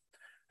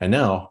 And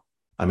now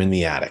I'm in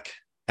the attic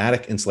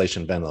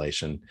insulation,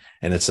 ventilation,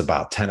 and it's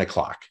about 10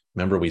 o'clock.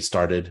 Remember,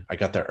 I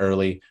got there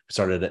early. We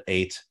started at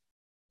 8,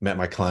 met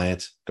my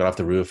client, got off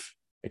the roof,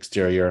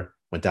 exterior,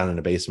 went down in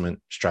the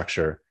basement,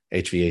 structure,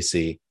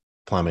 HVAC,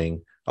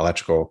 plumbing,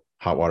 electrical,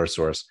 hot water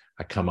source.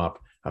 I come up,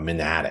 I'm in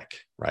the attic,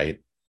 right?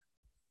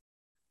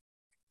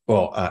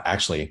 Well,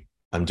 actually,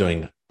 I'm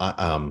doing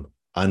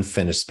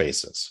unfinished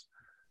spaces.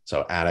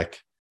 So attic,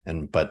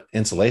 but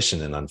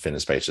insulation in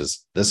unfinished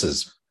spaces, this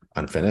is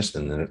unfinished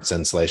and then it's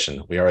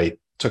insulation. We already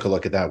took a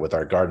look at that with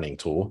our gardening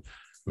tool,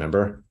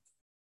 remember?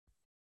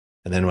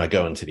 And then I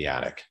go into the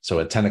attic. So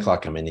at 10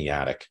 o'clock, I'm in the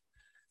attic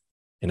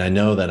and I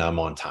know that I'm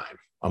on time.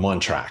 I'm on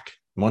track.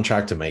 I'm on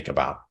track to make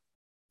about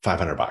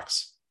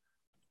 $500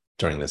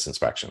 during this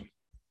inspection.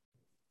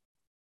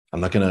 I'm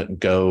not going to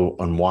go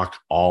and walk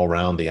all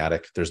around the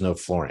attic. There's no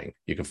flooring.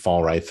 You can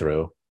fall right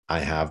through. I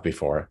have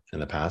before in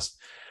the past,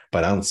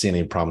 but I don't see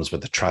any problems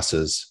with the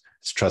trusses.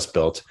 It's truss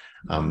built.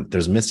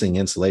 There's missing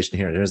insulation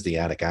here. There's the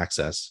attic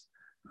access.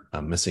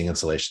 Missing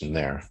insulation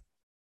there,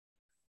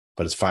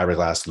 but it's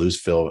fiberglass loose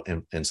fill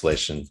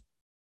insulation,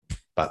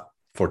 about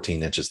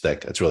 14 inches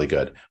thick. It's really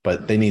good,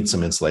 but they need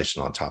some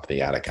insulation on top of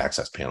the attic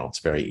access panel. It's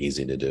very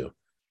easy to do.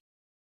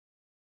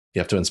 You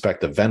have to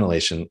inspect the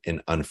ventilation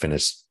in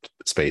unfinished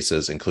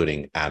spaces,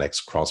 including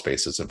attics, crawl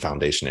spaces, and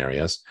foundation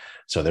areas.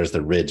 So there's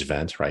the ridge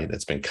vent, right?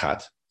 It's been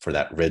cut for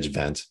that ridge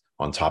vent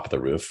on top of the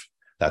roof.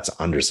 That's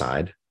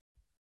underside.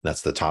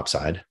 That's the top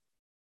side.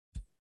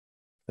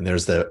 And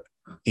there's the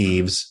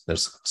eaves.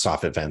 There's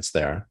soffit vents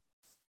there.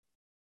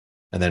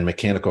 And then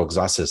mechanical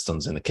exhaust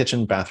systems in the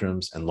kitchen,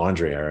 bathrooms, and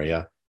laundry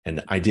area.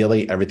 And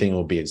ideally, everything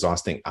will be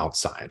exhausting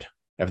outside.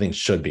 Everything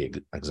should be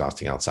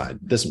exhausting outside.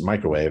 This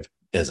microwave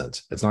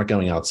isn't. It's not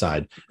going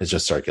outside. It's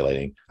just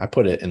circulating. I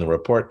put it in the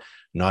report,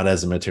 not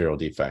as a material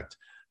defect,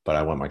 but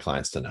I want my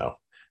clients to know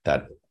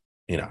that,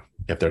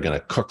 if they're going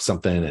to cook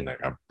something and they're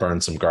going to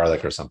burn some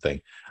garlic or something,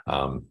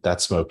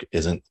 that smoke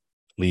isn't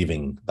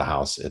leaving the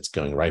house. It's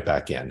going right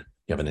back in.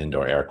 You have an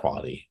indoor air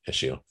quality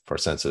issue for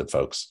sensitive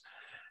folks.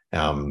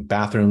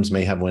 Bathrooms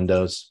may have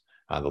windows.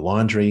 The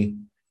laundry,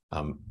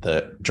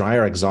 the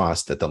dryer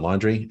exhaust at the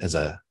laundry is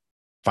a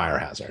fire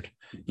hazard.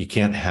 You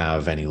can't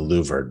have any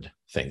louvered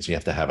things. You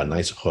have to have a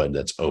nice hood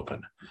that's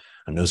open,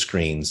 no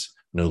screens,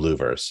 no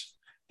louvers.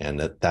 And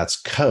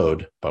that's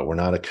code, but we're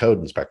not a code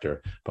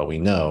inspector, but we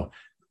know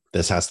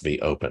this has to be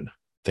open.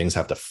 Things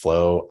have to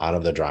flow out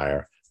of the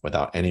dryer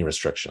without any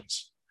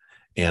restrictions.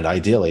 And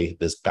ideally,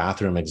 this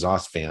bathroom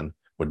exhaust fan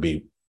would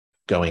be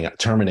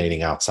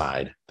terminating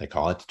outside. They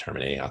call it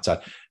terminating outside,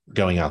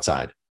 going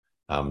outside.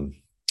 And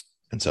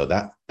so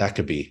that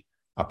could be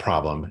a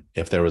problem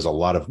if there was a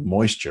lot of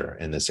moisture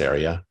in this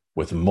area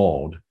with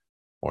mold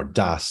or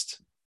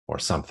dust or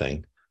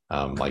something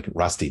like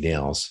rusty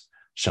nails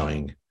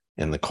showing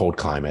in the cold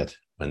climate.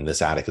 When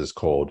this attic is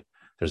cold,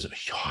 there's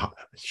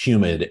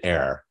humid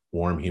air,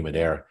 warm humid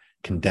air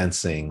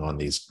condensing on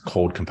these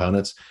cold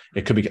components.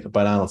 It could be,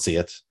 but I don't see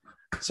it.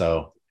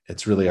 So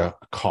it's really a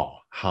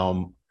call.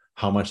 How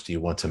much do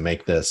you want to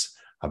make this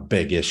a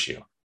big issue?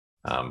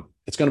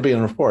 It's going to be in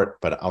a report,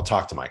 but I'll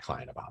talk to my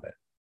client about it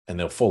and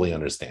they'll fully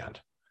understand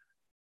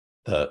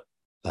the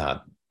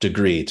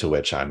degree to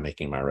which I'm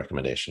making my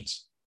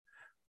recommendations.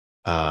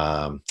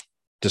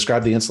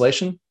 Describe the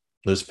insulation,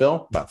 loose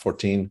fill, about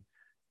 14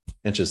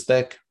 inches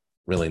thick,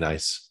 really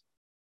nice.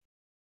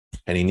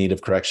 Any need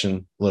of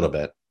correction? A little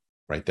bit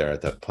right there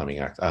at the plumbing,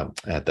 at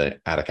the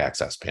attic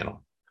access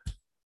panel.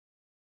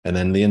 And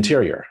then the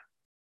interior,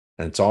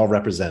 and it's all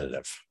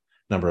representative.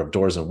 Number of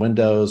doors and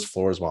windows,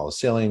 floors, walls,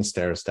 ceilings,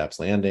 stairs, steps,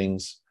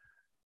 landings,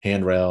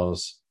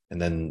 handrails,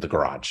 and then the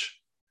garage.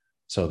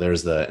 So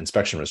there's the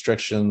inspection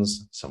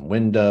restrictions, some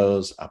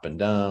windows up and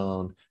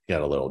down. You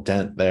got a little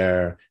dent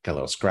there, got a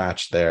little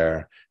scratch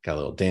there, got a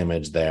little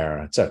damage there.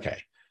 It's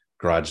okay.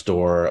 Garage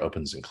door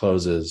opens and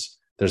closes.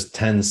 There's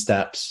 10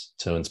 steps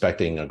to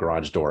inspecting a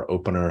garage door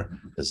opener.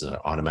 This is an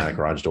automatic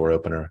garage door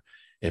opener.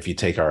 If you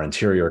take our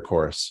interior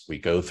course, we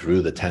go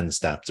through the 10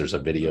 steps. There's a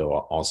video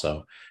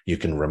also. You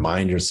can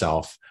remind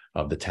yourself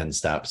of the 10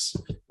 steps,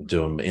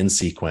 do them in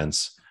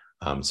sequence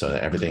so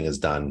that everything is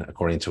done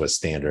according to a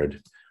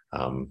standard,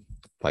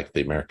 like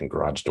the American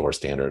Garage Door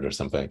Standard or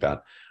something like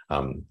that.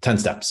 10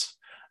 steps.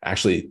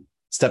 Actually,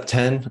 step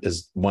 10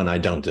 is one I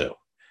don't do.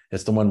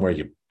 It's the one where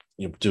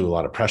you do a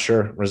lot of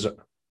pressure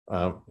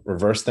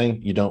reverse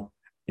thing.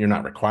 You're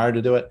not required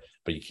to do it,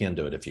 but you can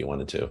do it if you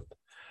wanted to.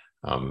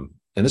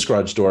 In this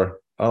garage door,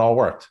 it all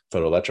worked.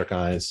 Photoelectric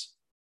eyes.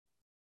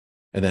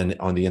 And then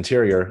on the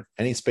interior,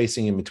 any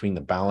spacing in between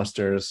the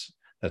balusters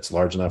that's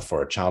large enough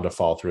for a child to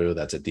fall through,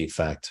 that's a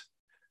defect.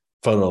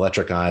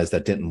 Photoelectric eyes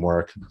that didn't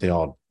work, they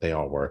all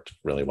worked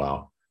really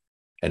well.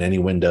 And any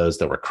windows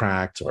that were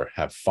cracked or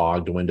have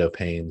fogged window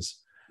panes,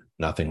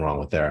 nothing wrong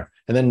with there.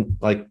 And then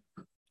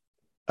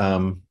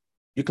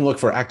you can look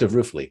for active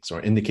roof leaks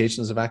or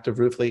indications of active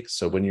roof leaks.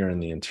 So when you're in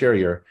the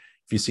interior,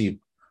 if you see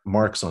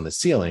marks on the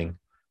ceiling,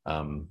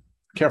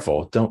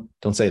 careful, don't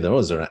say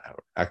those are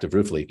active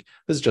roof leak.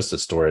 This is just a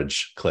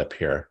storage clip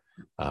here,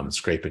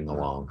 scraping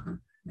along.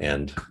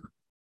 And,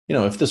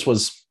 if this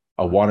was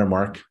a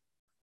watermark,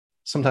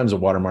 sometimes a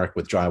watermark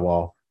with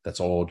drywall that's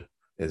old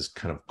is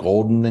kind of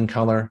golden in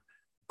color,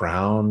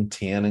 brown,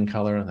 tan in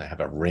color. They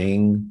have a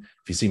ring.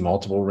 If you see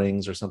multiple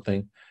rings or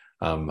something,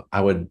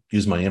 I would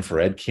use my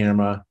infrared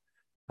camera.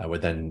 I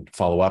would then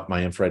follow up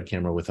my infrared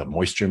camera with a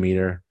moisture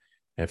meter.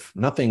 If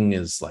nothing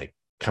is like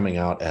coming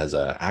out as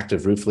an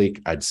active roof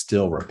leak, I'd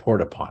still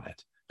report upon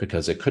it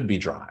because it could be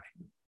dry.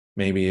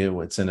 Maybe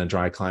it's in a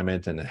dry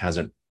climate and it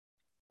hasn't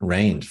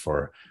rained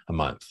for a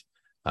month.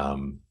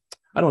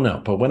 I don't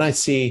know, but when I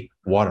see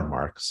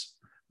watermarks,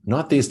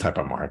 not these type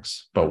of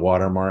marks, but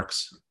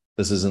watermarks,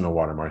 this isn't a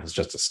watermark, it's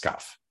just a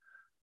scuff.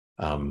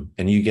 And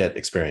you get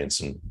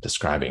experience in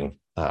describing,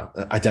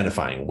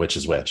 identifying which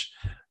is which.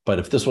 But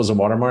if this was a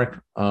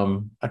watermark,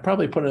 I'd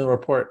probably put in a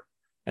report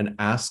and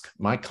ask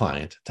my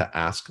client to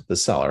ask the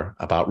seller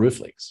about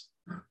roof leaks.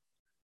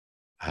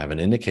 I have an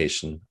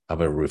indication of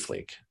a roof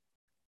leak.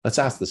 Let's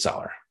ask the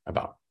seller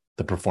about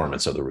the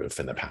performance of the roof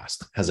in the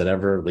past. Has it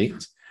ever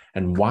leaked?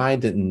 And why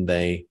didn't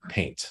they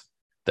paint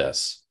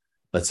this?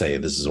 Let's say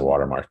this is a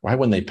watermark. Why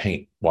wouldn't they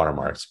paint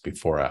watermarks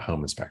before a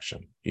home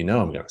inspection? I'm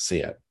going to see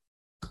it.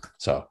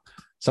 So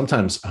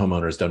sometimes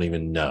homeowners don't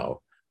even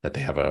know that they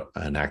have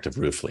an active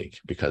roof leak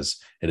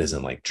because it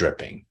isn't like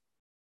dripping.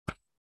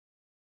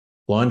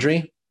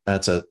 Laundry,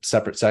 that's a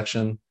separate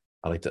section.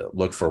 I like to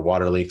look for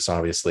water leaks,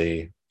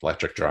 obviously,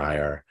 electric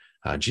dryer,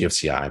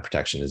 GFCI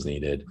protection is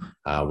needed.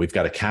 We've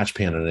got a catch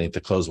pan underneath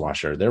the clothes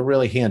washer. They're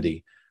really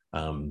handy,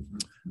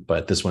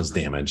 but this one's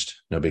damaged,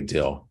 no big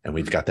deal. And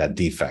we've got that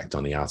defect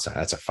on the outside.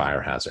 That's a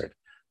fire hazard.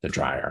 The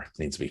dryer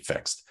needs to be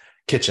fixed.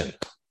 Kitchen,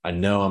 I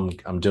know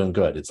I'm doing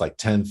good. It's like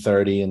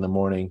 10:30 in the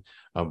morning.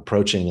 I'm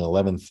approaching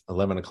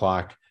 11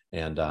 o'clock,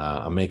 and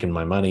I'm making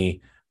my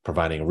money,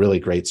 providing a really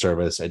great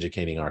service,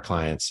 educating our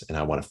clients, and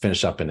I want to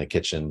finish up in the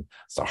kitchen.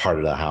 It's the heart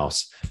of the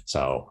house.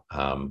 So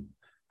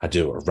I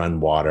do a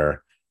run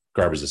water,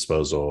 garbage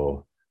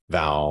disposal,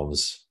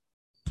 valves,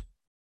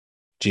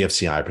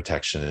 GFCI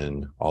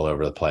protection all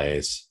over the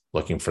place,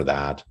 looking for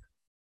that.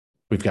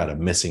 We've got a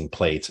missing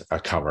plate, a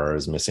cover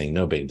is missing,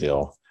 no big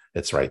deal.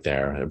 It's right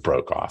there, it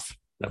broke off,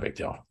 no big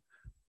deal.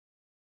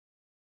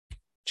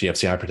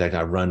 GFCI protect,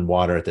 I run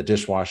water at the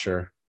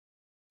dishwasher,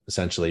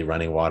 essentially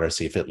running water,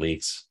 see if it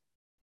leaks.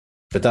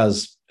 If it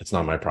does, it's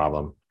not my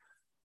problem.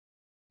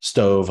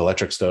 Stove,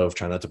 electric stove,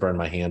 try not to burn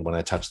my hand when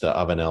I touch the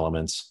oven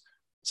elements.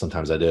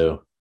 Sometimes I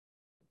do.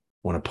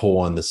 Want to pull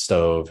on the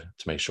stove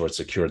to make sure it's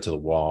secured to the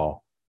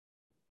wall.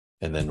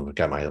 And then we've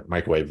got my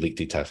microwave leak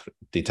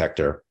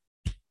detector.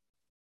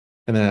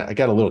 And then I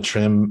got a little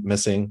trim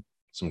missing,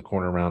 some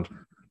corner round,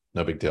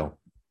 no big deal.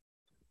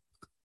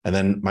 And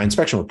then my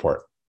inspection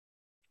report.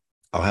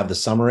 I'll have the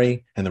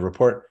summary and the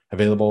report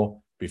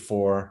available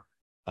before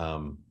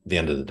the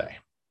end of the day.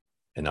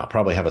 And I'll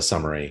probably have a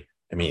summary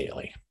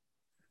immediately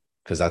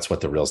because that's what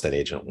the real estate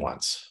agent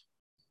wants.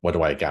 What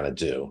do I got to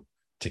do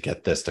to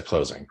get this to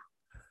closing?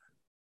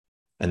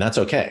 And that's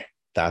okay.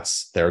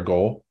 That's their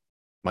goal.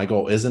 My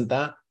goal isn't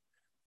that,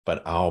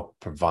 but I'll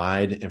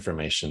provide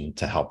information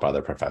to help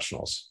other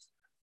professionals.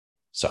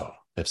 So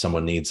if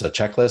someone needs a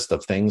checklist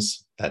of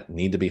things that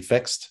need to be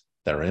fixed,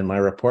 that are in my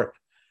report,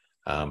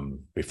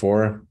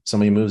 before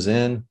somebody moves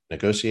in,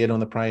 negotiate on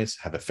the price,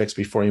 have it fixed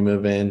before you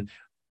move in,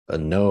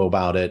 know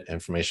about it.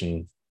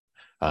 Information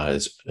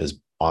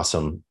is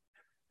awesome.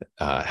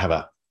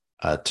 Have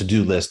a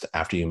to-do list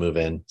after you move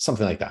in,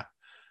 something like that.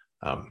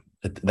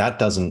 That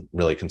doesn't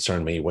really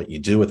concern me. What you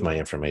do with my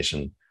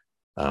information,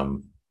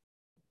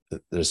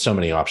 there's so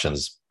many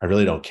options. I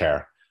really don't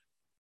care.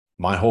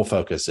 My whole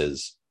focus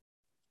is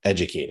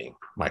educating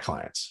my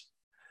clients,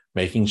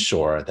 making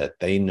sure that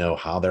they know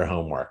how their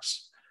home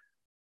works,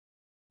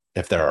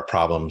 if there are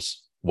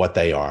problems, what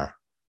they are,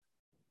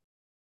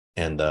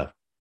 and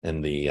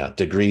the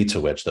degree to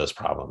which those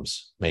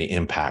problems may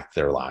impact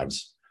their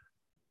lives.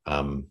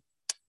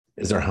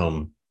 Is their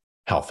home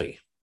healthy?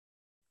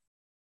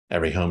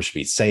 Every home should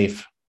be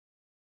safe,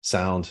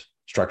 sound,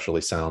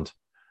 structurally sound,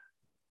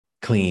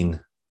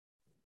 clean,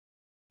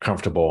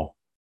 comfortable,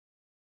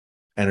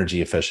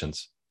 energy efficient,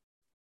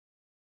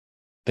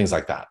 things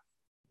like that.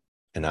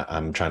 And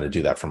I'm trying to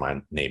do that for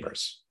my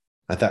neighbors.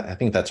 I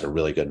think that's a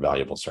really good,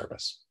 valuable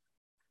service.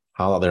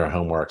 How their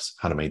home works,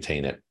 how to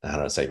maintain it, and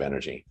how to save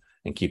energy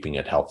and keeping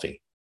it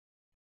healthy.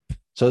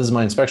 So this is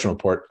my inspection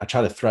report. I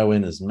try to throw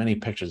in as many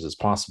pictures as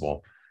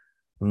possible.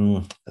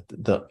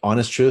 The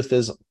honest truth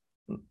is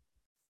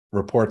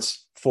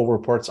full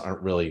reports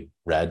aren't really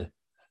read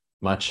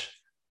much,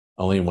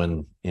 only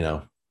when,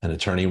 an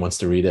attorney wants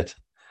to read it.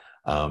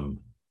 And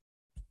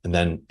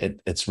then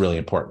it's really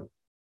important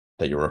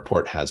that your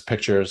report has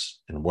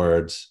pictures and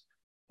words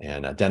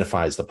and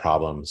identifies the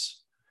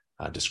problems,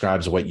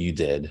 describes what you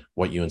did,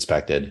 what you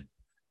inspected,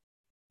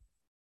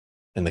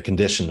 and the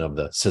condition of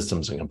the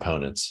systems and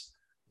components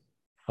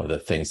of the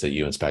things that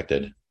you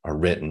inspected are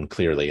written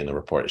clearly in the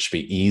report. It should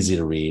be easy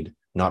to read,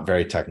 not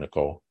very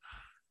technical,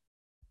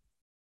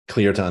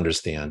 clear to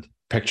understand.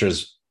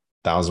 Pictures,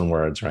 1,000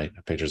 words, right?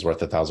 A picture's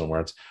worth 1,000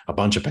 words. A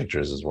bunch of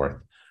pictures is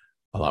worth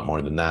a lot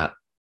more than that.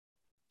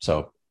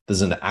 So this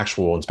is an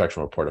actual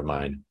inspection report of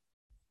mine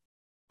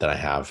that I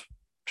have.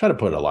 Try to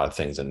put a lot of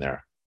things in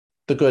there,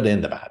 the good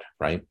and the bad,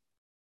 right?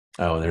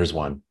 Oh, and there's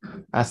one.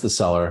 Ask the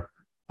seller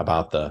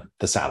about the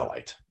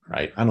satellite,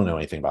 right? I don't know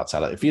anything about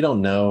satellite. If you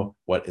don't know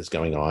what is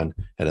going on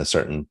in a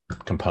certain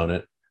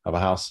component of a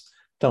house,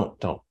 don't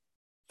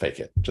fake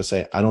it. Just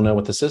say, I don't know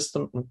what the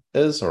system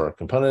is or a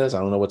component is. I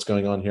don't know what's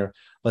going on here.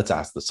 Let's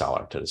ask the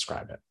seller to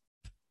describe it.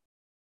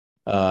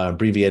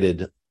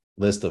 Abbreviated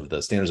list of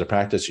the standards of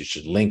practice. You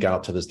should link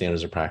out to the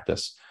standards of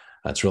practice.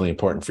 It's really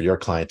important for your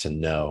client to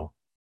know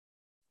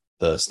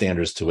the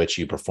standards to which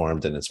you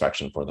performed an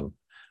inspection for them.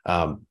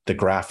 The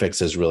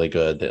graphics is really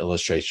good. The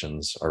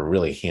illustrations are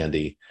really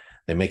handy.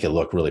 They make it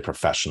look really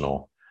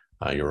professional,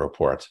 your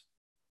report.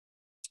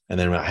 And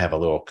then I have a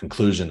little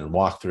conclusion and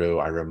walkthrough.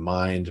 I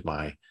remind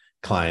my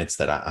clients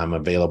that I'm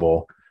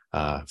available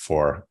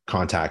for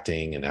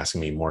contacting and asking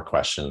me more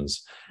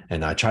questions.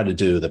 And I try to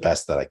do the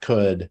best that I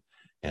could.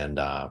 And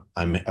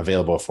I'm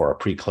available for a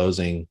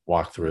pre-closing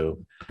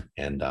walkthrough.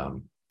 And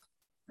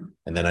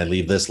then I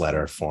leave this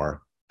letter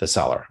for the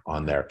seller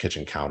on their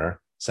kitchen counter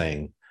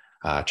saying,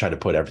 try to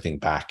put everything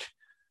back.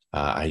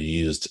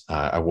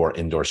 I wore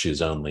indoor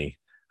shoes only,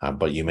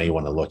 but you may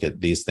want to look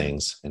at these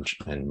things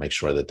and make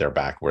sure that they're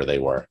back where they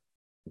were.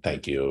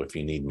 Thank you. If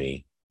you need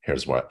me,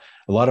 here's what.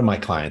 A lot of my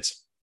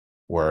clients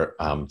were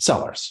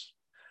sellers.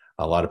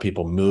 A lot of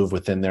people move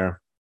within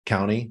their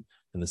county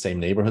in the same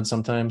neighborhood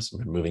sometimes,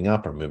 moving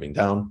up or moving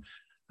down.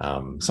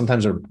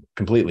 Sometimes they're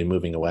completely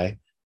moving away,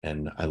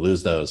 and I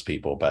lose those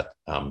people. But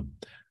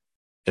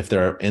if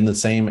they're in the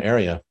same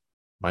area,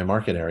 my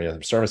market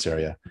area, service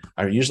area,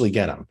 I usually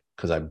get them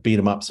because I beat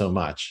them up so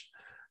much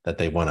that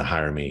they want to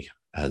hire me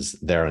as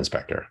their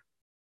inspector.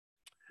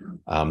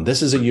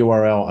 This is a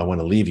URL I want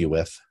to leave you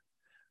with,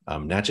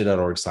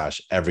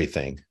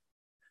 nachi.org/everything.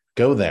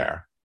 Go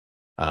there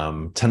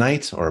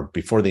tonight or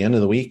before the end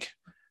of the week,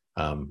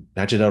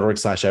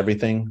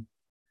 nachi.org/everything.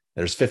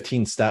 There's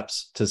 15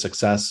 steps to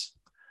success.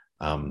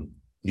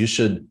 You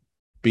should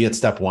be at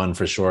step 1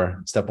 for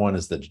sure. Step 1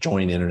 is to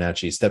join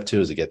InterNACHI. Step 2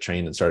 is to get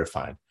trained and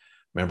certified.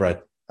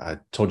 Remember, I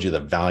told you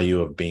the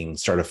value of being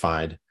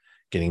certified,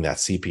 getting that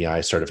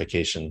CPI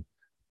certification.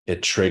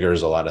 It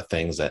triggers a lot of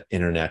things that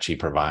InterNACHI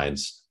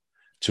provides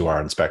to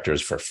our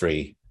inspectors for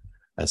free,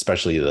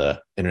 especially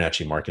the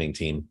InterNACHI marketing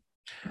team.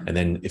 And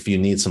then if you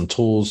need some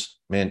tools,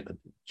 man,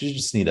 you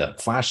just need a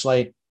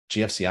flashlight,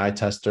 GFCI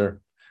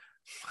tester.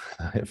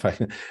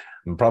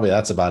 Probably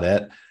that's about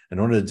it. In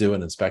order to do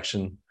an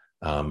inspection,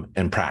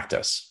 and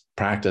practice.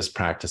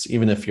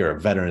 Even if you're a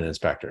veteran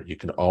inspector, you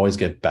can always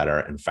get better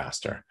and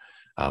faster.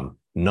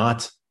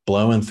 Not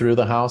blowing through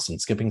the house and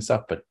skipping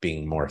stuff, but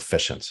being more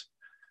efficient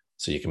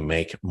so you can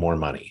make more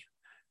money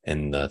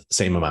in the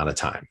same amount of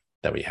time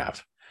that we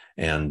have.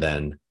 And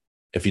then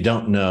if you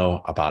don't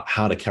know about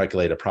how to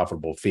calculate a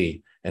profitable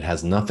fee, it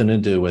has nothing to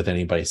do with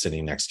anybody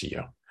sitting next to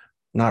you.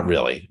 Not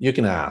really. You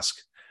can ask,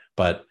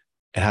 but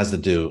it has to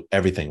do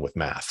everything with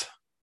math.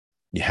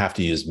 You have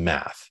to use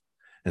math.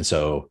 And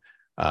so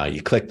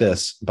you click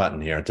this button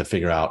here to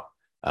figure out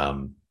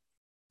how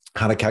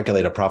to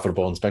calculate a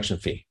profitable inspection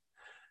fee.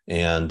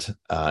 And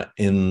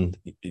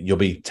you'll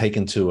be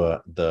taken to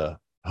the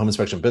home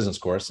inspection business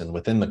course. And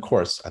within the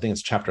course, I think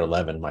it's chapter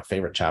 11, my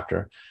favorite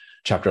chapter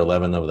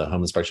 11 of the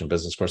home inspection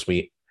business course,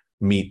 we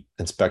meet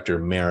Inspector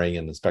Mary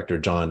and Inspector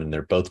John, and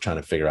they're both trying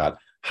to figure out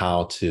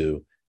how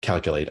to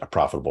calculate a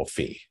profitable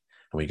fee.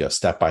 And we go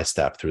step by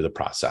step through the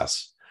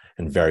process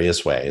in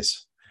various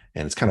ways.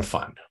 And it's kind of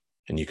fun,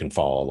 and you can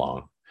follow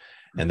along.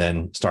 And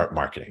then start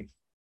marketing.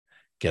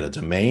 Get a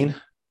domain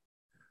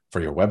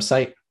for your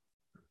website.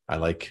 I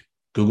like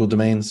Google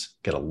domains.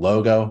 Get a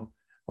logo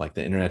like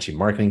the InterNACHI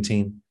marketing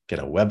team. Get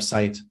a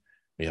website.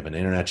 We have an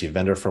InterNACHI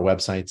vendor for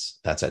websites.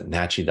 That's at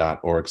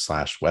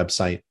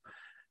nachi.org/website.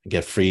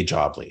 Get free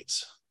job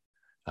leads.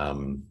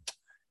 And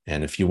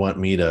if you want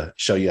me to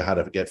show you how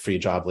to get free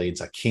job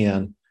leads, I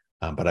can.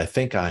 But I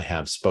think I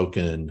have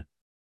spoken,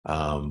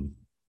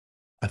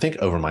 I think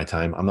over my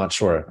time. I'm not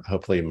sure.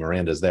 Hopefully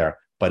Miranda's there.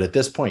 But at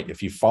this point,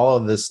 if you follow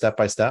this step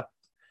by step,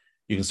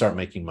 you can start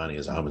making money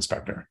as a home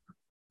inspector.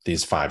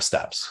 These 5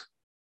 steps.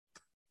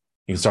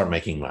 You can start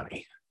making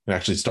money. You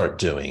actually start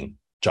doing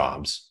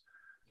jobs,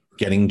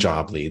 getting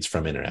job leads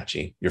from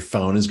InterNACHI. Your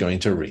phone is going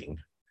to ring.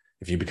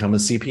 If you become a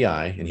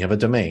CPI and you have a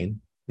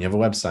domain, you have a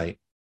website,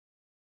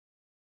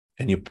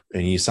 and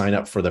you sign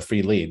up for the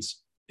free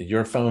leads,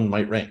 your phone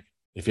might ring.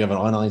 If you have an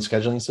online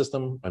scheduling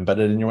system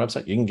embedded in your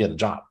website, you can get a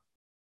job.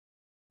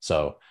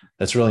 So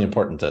that's really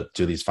important to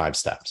do these 5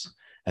 steps.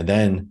 And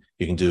then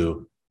you can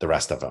do the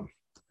rest of them.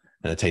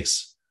 And it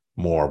takes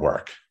more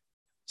work.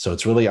 So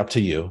it's really up to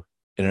you.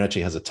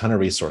 InterNACHI has a ton of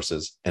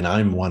resources, and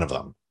I'm one of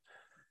them.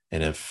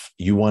 And if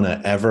you want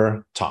to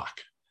ever talk,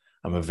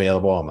 I'm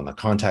available. I'm on the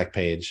contact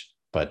page,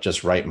 but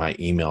just write my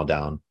email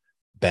down,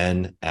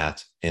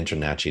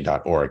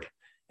 ben@internachi.org.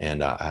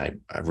 And I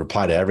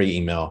reply to every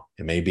email.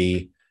 It may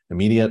be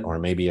immediate or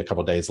maybe a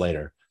couple of days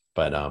later,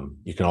 but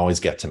you can always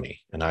get to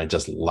me. And I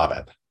just love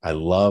it. I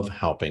love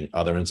helping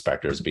other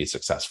inspectors be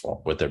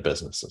successful with their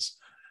businesses.